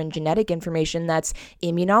molecular and genetic information, that's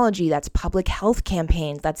immunology, that's public health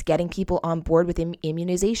campaigns, that's getting people on board with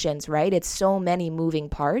immunizations, right? It's so many moving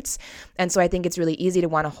parts. And so I think it's really easy to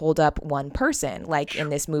want to hold up one person, like in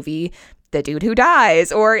this movie, the dude who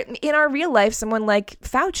dies, or in our real life, someone like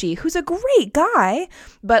Fauci, who's a great guy,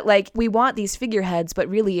 but like we want these figureheads, but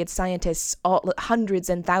really it's scientists, hundreds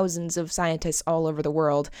and thousands of scientists all over the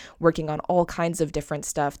world working on all kinds of different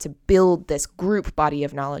stuff to build this group body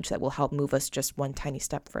of knowledge that will help move us just one tiny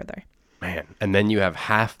step further. Man, and then you have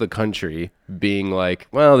half the country being like,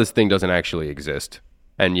 well, this thing doesn't actually exist.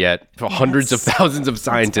 And yet hundreds of thousands of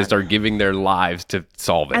scientists are giving their lives to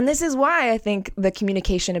solve it. And this is why I think the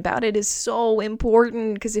communication about it is so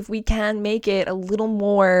important, because if we can make it a little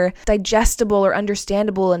more digestible or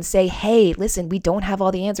understandable and say, hey, listen, we don't have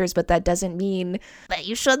all the answers, but that doesn't mean that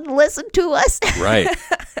you shouldn't listen to us. Right.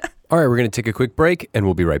 All right, we're going to take a quick break and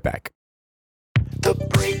we'll be right back. The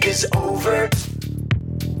break is over.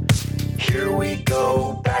 Here we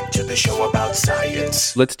go, back to the show about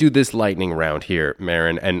science. Let's do this lightning round here,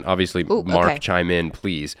 Maren, and obviously Mark, chime in,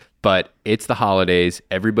 please. But it's the holidays.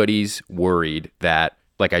 Everybody's worried that,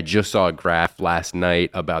 like I just saw a graph last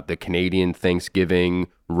night about the Canadian Thanksgiving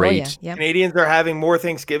rate. Yeah. Canadians are having more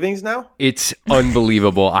Thanksgivings now? It's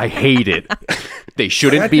unbelievable. I hate it. They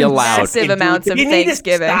shouldn't be allowed. Massive amounts of Thanksgiving. You need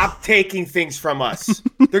to stop taking things from us.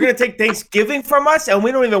 They're going to take Thanksgiving from us and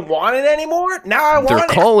we don't even want it anymore? Now I want it. They're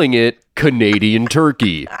calling it Canadian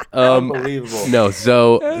turkey. Unbelievable. No,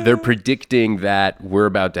 so they're predicting that we're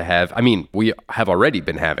about to have, I mean, we have already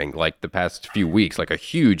been having, like the past few weeks, like a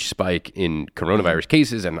huge spike in coronavirus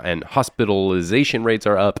cases and hospitalization rates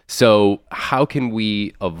are up. So how can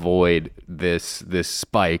we avoid this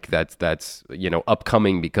spike that's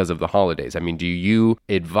upcoming because of the holidays? I mean, do you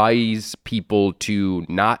advise people to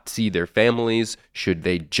not see their families? Should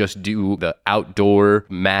they just do the outdoor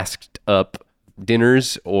masked up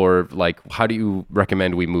dinners, or like how do you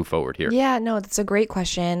recommend we move forward here? Yeah, no, that's a great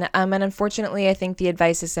question. And unfortunately, I think the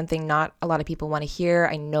advice is something not a lot of people want to hear.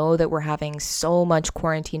 I know that we're having so much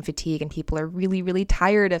quarantine fatigue and people are really, really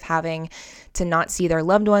tired of having to not see their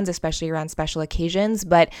loved ones, especially around special occasions.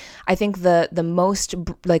 But I think the most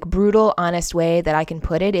brutal, honest way that I can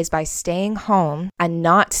put it is by staying home and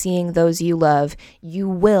not seeing those you love, you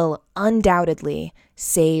will undoubtedly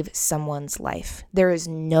save someone's life. There is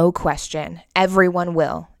no question. Everyone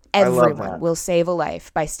will. Everyone will save a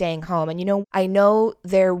life by staying home. And I know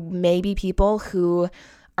there may be people who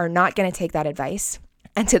are not going to take that advice.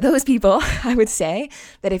 And to those people, I would say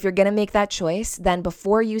that if you're going to make that choice, then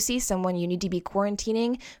before you see someone, you need to be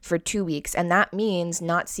quarantining for 2 weeks. And that means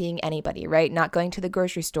not seeing anybody, right? Not going to the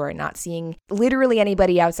grocery store, not seeing literally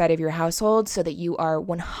anybody outside of your household, so that you are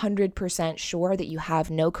 100% sure that you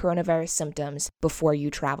have no coronavirus symptoms before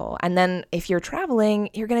you travel. And then if you're traveling,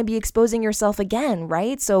 you're going to be exposing yourself again,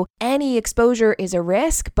 right? So any exposure is a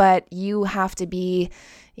risk, but you have to be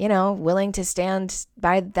willing to stand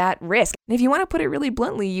by that risk. And if you want to put it really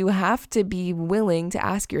bluntly, you have to be willing to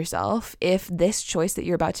ask yourself if this choice that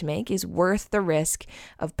you're about to make is worth the risk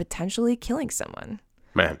of potentially killing someone.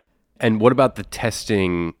 Man. And what about the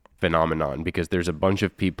testing phenomenon? Because there's a bunch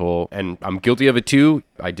of people, and I'm guilty of it too.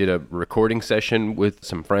 I did a recording session with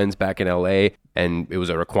some friends back in LA, and it was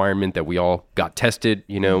a requirement that we all got tested,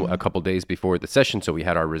 a couple days before the session. So we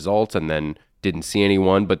had our results and then didn't see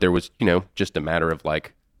anyone, but there was, just a matter of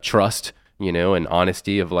like trust, and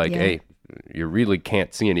honesty of like, hey, you really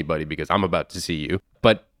can't see anybody because I'm about to see you.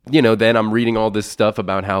 But then I'm reading all this stuff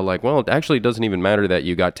about how well, it actually doesn't even matter that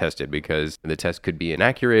you got tested because the test could be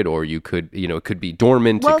inaccurate or you could, it could be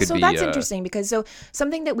dormant. Well, it could so be, that's interesting because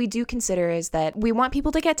something that we do consider is that we want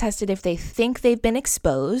people to get tested if they think they've been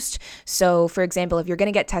exposed. So, for example, if you're going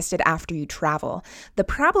to get tested after you travel, the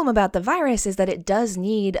problem about the virus is that it does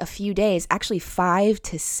need a few days, actually 5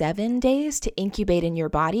 to 7 days to incubate in your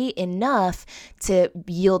body enough to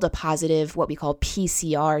yield a positive, what we call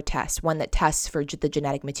PCR test, one that tests for the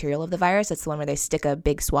genetic material of the virus. That's the one where they stick a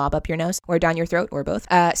big swab up your nose or down your throat or both.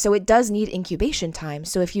 So it does need incubation time.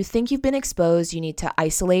 So if you think you've been exposed, you need to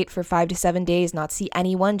isolate for 5 to 7 days, not see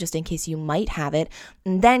anyone just in case you might have it.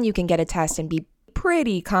 And then you can get a test and be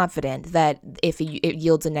pretty confident that if it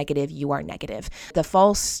yields a negative, you are negative. The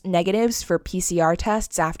false negatives for PCR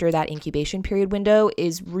tests after that incubation period window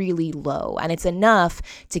is really low, and it's enough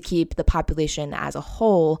to keep the population as a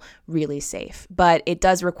whole really safe. But it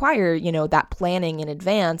does require, that planning in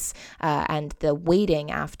advance and the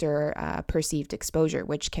waiting after perceived exposure,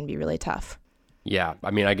 which can be really tough. Yeah,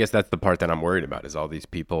 I mean, I guess that's the part that I'm worried about is all these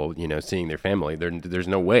people, seeing their family. There's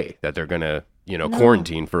no way that they're going to,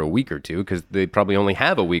 quarantine for a week or two because they probably only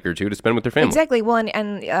have a week or two to spend with their family. Exactly. Well,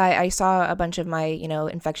 and I saw a bunch of my,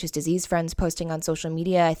 infectious disease friends posting on social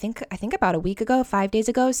media, I think about a week ago, 5 days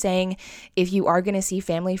ago, saying if you are going to see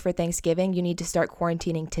family for Thanksgiving, you need to start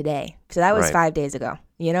quarantining today. So that was Right. 5 days ago,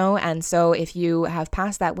 and so if you have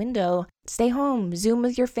passed that window, stay home, Zoom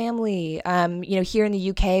with your family. Here in the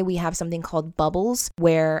UK, we have something called bubbles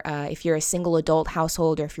where if you're a single adult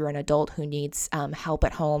household or if you're an adult who needs help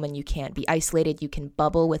at home and you can't be isolated, you can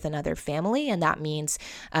bubble with another family. And that means,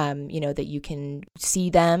 that you can see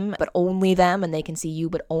them, but only them, and they can see you,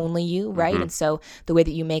 but only you, right? Mm-hmm. And so the way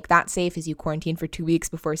that you make that safe is you quarantine for 2 weeks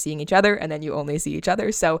before seeing each other, and then you only see each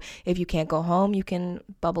other. So if you can't go home, you can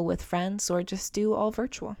bubble with friends or just do all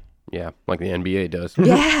virtual. Yeah, like the NBA does.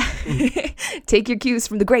 Yeah. Take your cues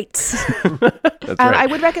from the greats. That's right. I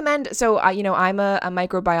would recommend, I'm a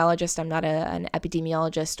microbiologist. I'm not an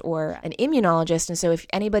epidemiologist or an immunologist. And so if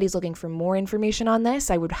anybody's looking for more information on this,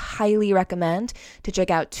 I would highly recommend to check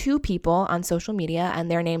out 2 people on social media. And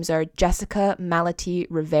their names are Jessica Malati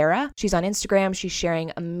Rivera. She's on Instagram. She's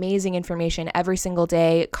sharing amazing information every single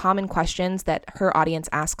day, common questions that her audience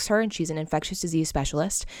asks her. And she's an infectious disease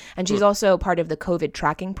specialist. And she's also part of the COVID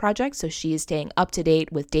tracking project. So she's staying up to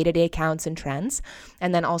date with day-to-day counts and trends.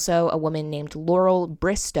 And then also a woman named Laurel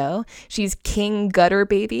Bristow. She's King Gutter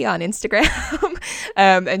Baby on Instagram.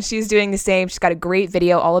 And she's doing the same. She's got a great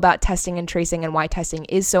video all about testing and tracing and why testing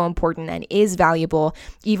is so important and is valuable,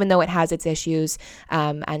 even though it has its issues.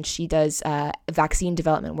 And she does vaccine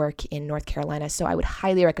development work in North Carolina. So I would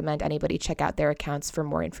highly recommend anybody check out their accounts for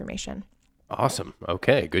more information. Awesome.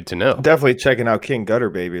 Okay, good to know. Definitely checking out King Gutter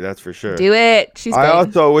Baby, that's for sure. Do it. She's I great.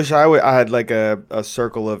 also wish I had like a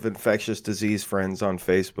circle of infectious disease friends on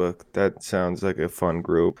Facebook. That sounds like a fun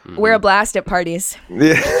group. We're a blast at parties.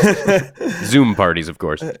 Yeah. Zoom parties, of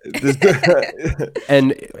course.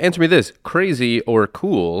 And answer me this, crazy or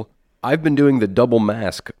cool, I've been doing the double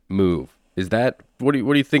mask move. Is that, what do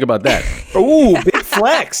you think about that? Ooh, big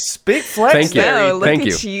flex. Big flex. Thank you. there. Oh, look Thank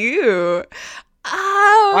at you.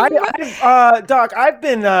 Oh, Doc, I've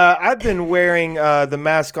been wearing the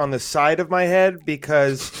mask on the side of my head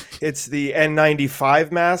because it's the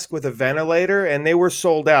N95 mask with a ventilator, and they were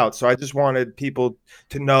sold out. So I just wanted people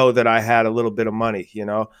to know that I had a little bit of money, And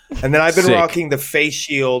then I've been Sick. rocking the face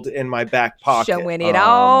shield in my back pocket. showing it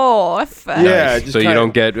off. Yeah, Nice. just So you kinda-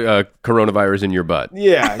 don't get coronavirus in your butt.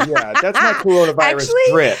 Yeah, that's my coronavirus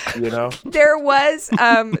Actually- drip, There was,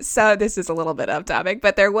 so this is a little bit off topic,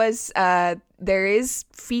 but there is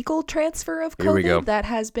fecal transfer of Here we go. COVID that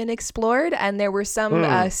has been explored, and there were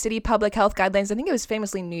some city public health guidelines. I think it was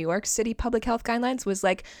famously New York City public health guidelines was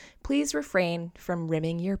like, please refrain from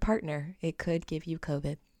rimming your partner. It could give you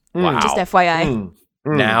COVID. Wow. Just FYI.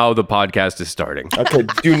 Now the podcast is starting. Okay,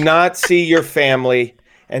 do not see your family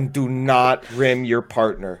and do not rim your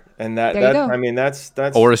partner. And There you go. I mean, that's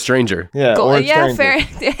Or a stranger. yeah, Go- or a yeah, stranger.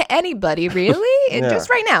 fair. Anybody, really? Yeah. Just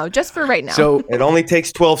right now. Just for right now. So, It only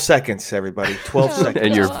takes 12 seconds, everybody. 12 seconds.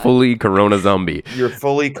 and you're fully corona zombie. You're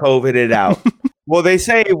fully COVIDed out. Well, they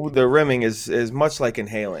say the rimming is much like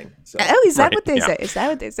inhaling. So. Oh, is that Right, what they yeah. say? Is that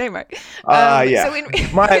what they say, Mark? Yeah. So in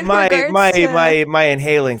my in regards to- my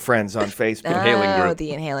inhaling friends on Facebook. Inhaling group.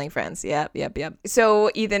 The inhaling friends. Yep.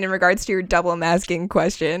 So, Ethan, in regards to your double masking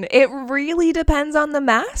question, it really depends on the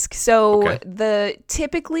mask. So, Okay.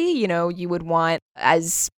 typically, you would want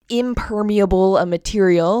as impermeable a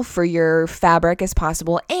material for your fabric as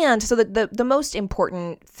possible. And so the most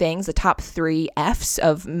important things, the top 3 F's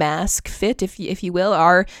of mask fit, if you will,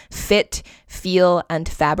 are fit, feel, and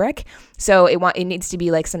fabric. So it needs to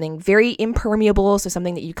be like something very impermeable, so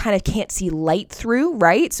something that you kind of can't see light through,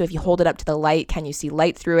 right? So if you hold it up to the light, can you see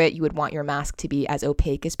light through it? You would want your mask to be as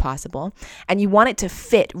opaque as possible. And you want it to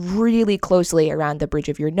fit really closely around the bridge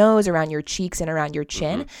of your nose, around your cheeks, and around your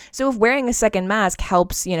chin. So if wearing a second mask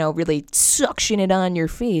helps, really suction it on your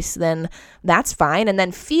face, then that's fine. And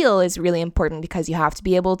then feel is really important because you have to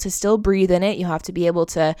be able to still breathe in it. You have to be able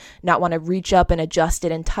to not want to reach up and adjust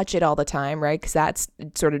it and touch it all the time, right? Because that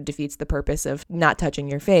sort of defeats the purpose of not touching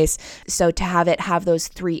your face. So to have it have those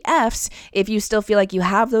 3 F's, if you still feel like you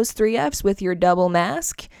have those 3 F's with your double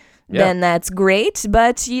mask, then that's great.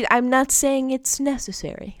 But I'm not saying it's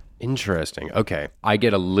necessary. Interesting. Okay. I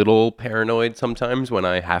get a little paranoid sometimes when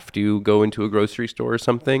I have to go into a grocery store or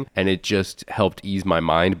something, and it just helped ease my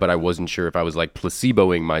mind, but I wasn't sure if I was like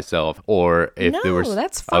placeboing myself or if there was... No,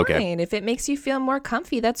 that's fine. Okay. If it makes you feel more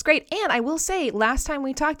comfy, that's great. And I will say, last time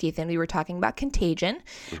we talked, Ethan, we were talking about Contagion,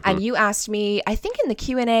 and you asked me, I think in the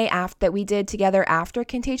Q&A that we did together after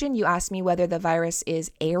Contagion, you asked me whether the virus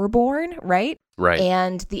is airborne, right? Right.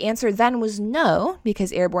 And the answer then was no,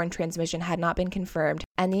 because airborne transmission had not been confirmed.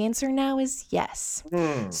 And the answer now is yes.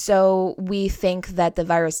 So we think that the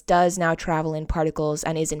virus does now travel in particles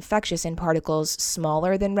and is infectious in particles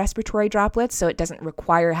smaller than respiratory droplets. So it doesn't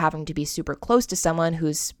require having to be super close to someone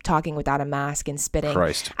who's talking without a mask and spitting.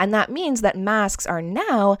 Christ. And that means that masks are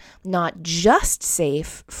now not just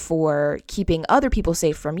safe for keeping other people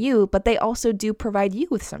safe from you, but they also do provide you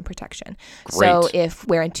with some protection. Great. So if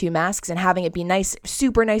wearing 2 masks and having it be nice,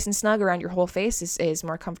 super nice and snug around your whole face is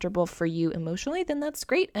more comfortable for you emotionally, then that's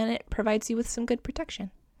great, and it provides you with some good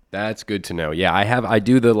protection. That's good to know. Yeah, I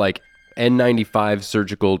do the like N95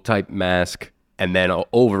 surgical type mask, and then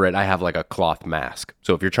over it I have like a cloth mask.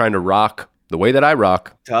 So if you're trying to rock the way that I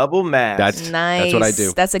rock, double mask. Nice. That's what I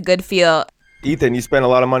do. That's a good feel. Ethan, you spend a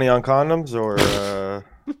lot of money on condoms, or?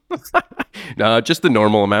 No, just the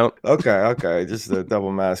normal amount. Okay. Just the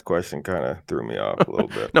double mask question kind of threw me off a little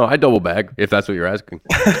bit. No, I double bag, if that's what you're asking.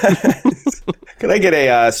 Can I get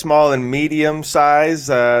a small and medium size,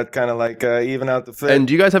 kind of like even out the fit? And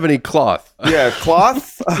do you guys have any cloth? Yeah,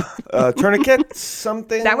 cloth, tourniquet,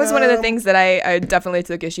 something. That was one of the things that I definitely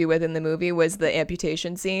took issue with in the movie was the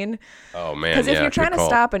amputation scene. Oh, man. Because if you're trying to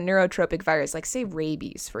stop a neurotropic virus, like say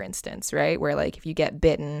rabies, for instance, right? Where like if you get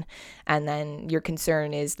bitten and then your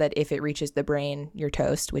concern is that if it reaches the brain, you're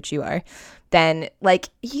toast, which you are, then like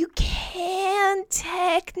you can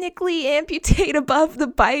technically amputate above the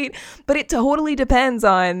bite, but it totally depends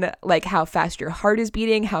on like how fast your heart is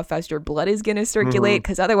beating, how fast your blood is going to circulate,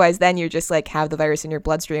 because otherwise then you're just like have the virus in your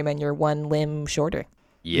bloodstream and you're one limb shorter.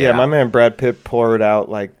 Yeah, my man Brad Pitt poured out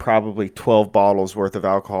like probably 12 bottles worth of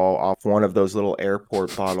alcohol off one of those little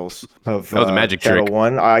airport bottles of that was a magic trick.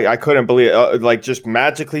 One. I couldn't believe it. Like just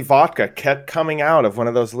magically vodka kept coming out of one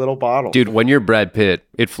of those little bottles. Dude, when you're Brad Pitt,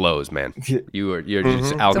 it flows, man. You're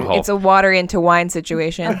just alcohol. It's a water into wine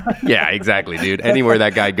situation. Yeah, exactly, dude. Anywhere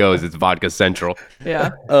that guy goes, it's vodka central.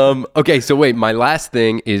 Yeah. Okay, so wait, my last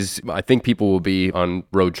thing is I think people will be on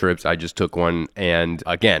road trips. I just took one, and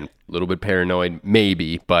again, a little bit paranoid,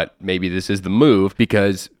 maybe, but maybe this is the move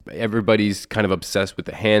because everybody's kind of obsessed with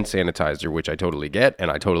the hand sanitizer, which I totally get, and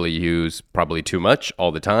I totally use probably too much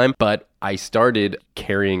all the time. But I started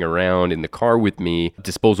carrying around in the car with me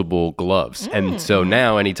disposable gloves. And so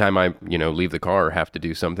now anytime I, leave the car or have to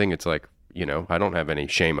do something, it's like, I don't have any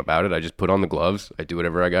shame about it. I just put on the gloves. I do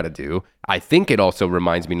whatever I got to do. I think it also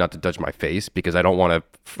reminds me not to touch my face because I don't want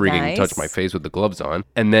to freaking touch my face with the gloves on.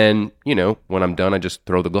 And then, when I'm done, I just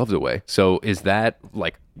throw the gloves away. So is that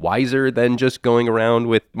like wiser than just going around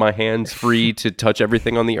with my hands free to touch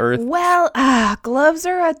everything on the earth? Well, gloves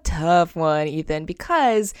are a tough one, Ethan,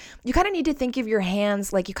 because you kind of need to think of your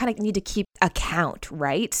hands like you kind of need to keep a count,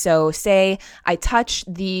 right? So say I touch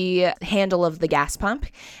the handle of the gas pump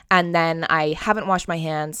and then I haven't washed my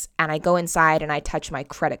hands and I go inside and I touch my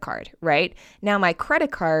credit card, right? Now my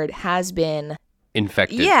credit card has been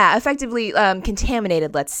infected. Yeah, effectively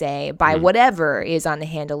contaminated, let's say, by whatever is on the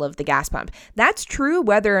handle of the gas pump. That's true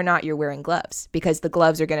whether or not you're wearing gloves, because the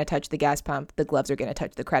gloves are going to touch the gas pump, the gloves are going to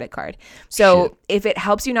touch the credit card. So if it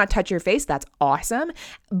helps you not touch your face, that's awesome.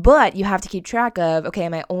 But you have to keep track of, okay,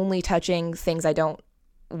 am I only touching things I don't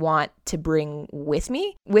want to bring with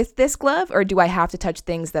me with this glove, or do I have to touch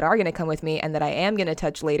things that are going to come with me and that I am going to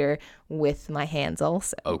touch later with my hands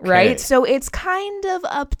also? Okay. Right? So it's kind of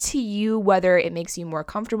up to you whether it makes you more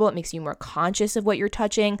comfortable, it makes you more conscious of what you're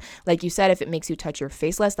touching. Like you said, if it makes you touch your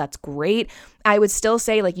face less, that's great. I would still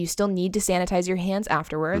say, like, you still need to sanitize your hands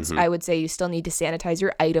afterwards. I would say you still need to sanitize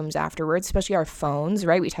your items afterwards, especially our phones,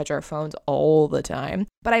 right? We touch our phones all the time.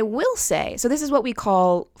 But I will say, so this is what we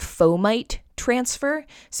call fomite transfer.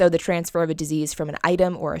 So the transfer of a disease from an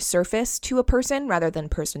item or a surface to a person rather than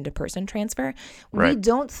person-to-person transfer. Right. We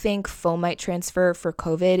don't think fomite transfer for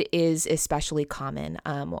COVID is especially common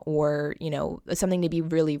or, something to be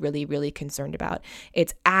really, really, really concerned about.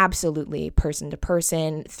 It's absolutely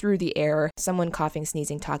person-to-person, through the air, someone coughing,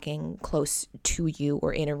 sneezing, talking close to you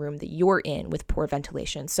or in a room that you're in with poor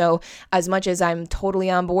ventilation. So as much as I'm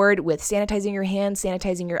totally on board with sanitizing your hands,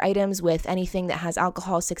 sanitizing your items with anything that has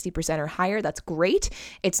alcohol 60% or higher, that's great.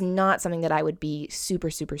 It's not something that I would be super,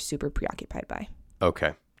 super, super preoccupied by.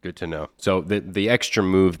 Okay. Good to know. So the extra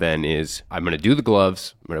move then is I'm going to do the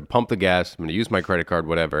gloves. I'm going to pump the gas. I'm going to use my credit card,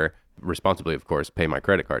 whatever. Responsibly, of course, pay my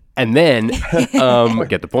credit card. And then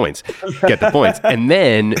get the points. And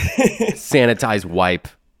then sanitize, wipe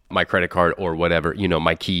my credit card or whatever,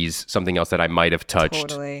 my keys, something else that I might have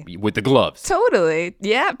touched with the gloves. Totally.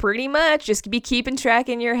 Yeah, pretty much. Just be keeping track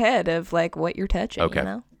in your head of like what you're touching,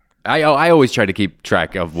 Okay. I always try to keep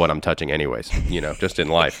track of what I'm touching anyways, just in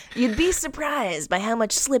life. You'd be surprised by how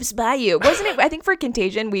much slips by you. Wasn't it? I think for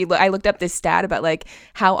Contagion, I looked up this stat about like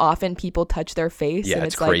how often people touch their face. Yeah, and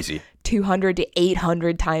it's crazy. Like 200 to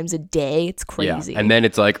 800 times a day. It's crazy. Yeah. And then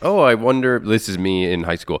it's like, oh, I wonder, this is me in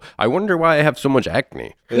high school. I wonder why I have so much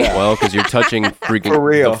acne. Yeah. Well, because you're touching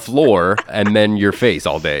freaking the floor and then your face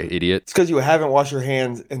all day, idiot. It's because you haven't washed your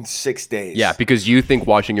hands in 6 days. Yeah, because you think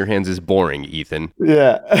washing your hands is boring, Ethan.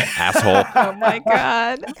 Yeah. Asshole. Oh my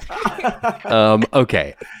God.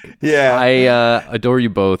 Okay. Yeah. I adore you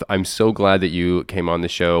both. I'm so glad that you came on the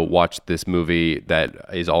show, watched this movie that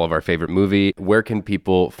is all of our favorite movie. Where can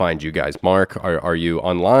people find you guys? Mark, are you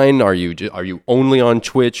online? Are you only on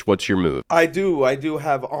Twitch? What's your move? I do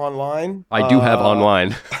have online. I do have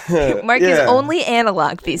online. Mark is only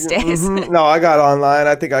analog these days. No, I got online.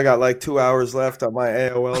 I think I got like 2 hours left on my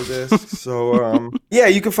AOL disk. So yeah,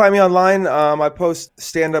 you can find me online. I post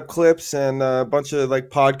stand-up clips and a bunch of like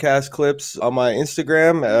podcast clips on my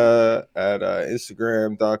Instagram at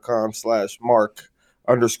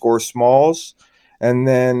instagram.com/Mark_Smalls. And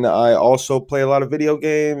then I also play a lot of video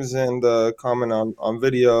games and comment on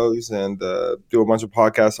videos and do a bunch of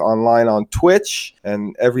podcasts online on Twitch.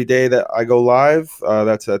 And every day that I go live,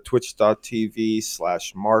 that's at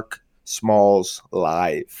twitch.tv/Mark Smalls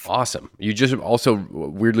Live. Awesome. You just also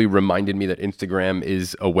weirdly reminded me that Instagram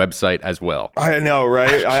is a website as well. I know,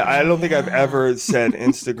 right? I don't think I've ever said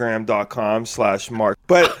Instagram.com/Mark.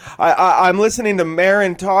 But I'm listening to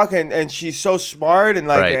Maren talk, and she's so smart and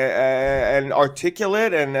like and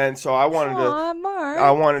articulate, and so I wanted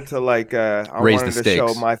to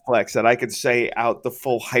show my flex that I could say out the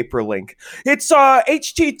full hyperlink. It's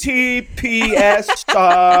https://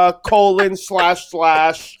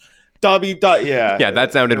 Yeah,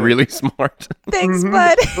 that sounded really smart. Thanks,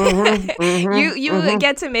 bud. You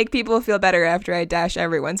get to make people feel better after I dash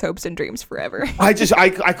everyone's hopes and dreams forever. I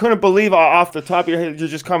couldn't believe off the top of your head you're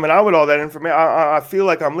just coming out with all that information. I feel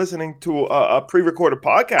like I'm listening to a pre-recorded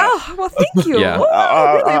podcast. Oh, well, thank you. Yeah.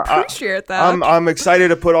 I really appreciate that. I'm excited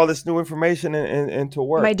to put all this new information into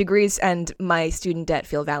work. My degrees and my student debt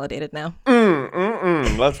feel validated now.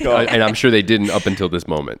 Let's go. And I'm sure they didn't up until this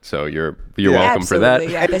moment. So you're welcome for that.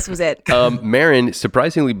 Yeah, this was it. Maren,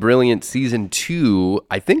 Surprisingly Brilliant Season 2,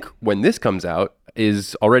 I think when this comes out,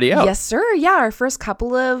 is already out. Yes, sir. Yeah, our first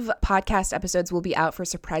couple of podcast episodes will be out for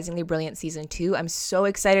Surprisingly Brilliant Season 2. I'm so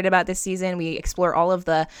excited about this season. We explore all of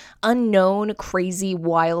the unknown, crazy,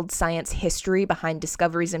 wild science history behind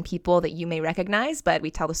discoveries and people that you may recognize, but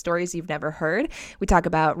we tell the stories you've never heard. We talk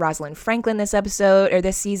about Rosalind Franklin this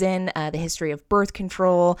season, the history of birth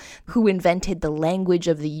control, who invented the language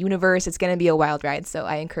of the universe. It's going to be a wild ride, so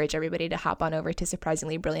I encourage everybody to hop on over to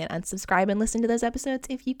Surprisingly Brilliant and subscribe and listen to those episodes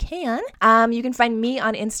if you can. You can find me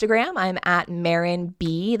on Instagram. I'm at Maren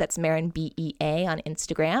B. That's Maren B-E-A on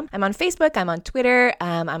Instagram. I'm on Facebook. I'm on Twitter.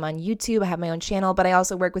 I'm on YouTube. I have my own channel, but I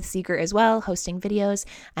also work with Seeker as well, hosting videos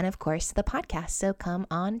and, of course, the podcast. So come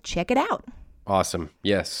on, check it out. Awesome.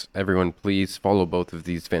 Yes. Everyone, please follow both of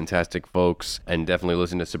these fantastic folks and definitely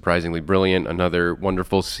listen to Surprisingly Brilliant, another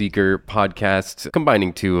wonderful Seeker podcast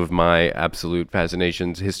combining two of my absolute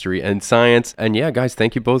fascinations, history and science. And yeah, guys,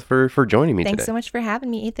 thank you both for joining me today. Thanks so much for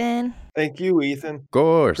having me, Ethan. Thank you, Ethan. Of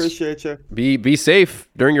course. Appreciate you. Be safe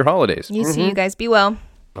during your holidays. You too, you guys. Be well.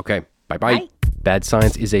 Okay, bye-bye. Bad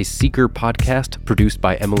Science is a Seeker podcast produced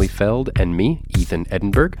by Emily Feld and me, Ethan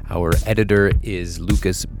Edinburgh. Our editor is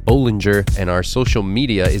Lucas Bollinger, and our social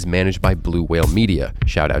media is managed by Blue Whale Media.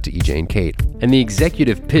 Shout out to EJ and Kate. And the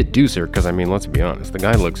executive producer, because I mean, let's be honest, the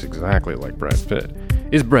guy looks exactly like Brad Pitt,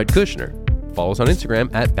 is Brett Kushner. Follow us on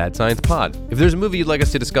Instagram at Bad Science Pod. If there's a movie you'd like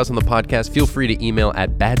us to discuss on the podcast, feel free to email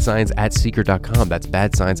at badscience@seeker.com. That's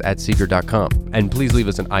badscience@seeker.com. And please leave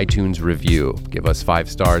us an iTunes review. Give us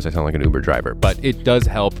 5 stars. I sound like an Uber driver, but it does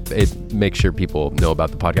help. It makes sure people know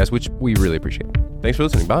about the podcast, which we really appreciate. Thanks for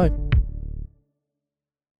listening. Bye.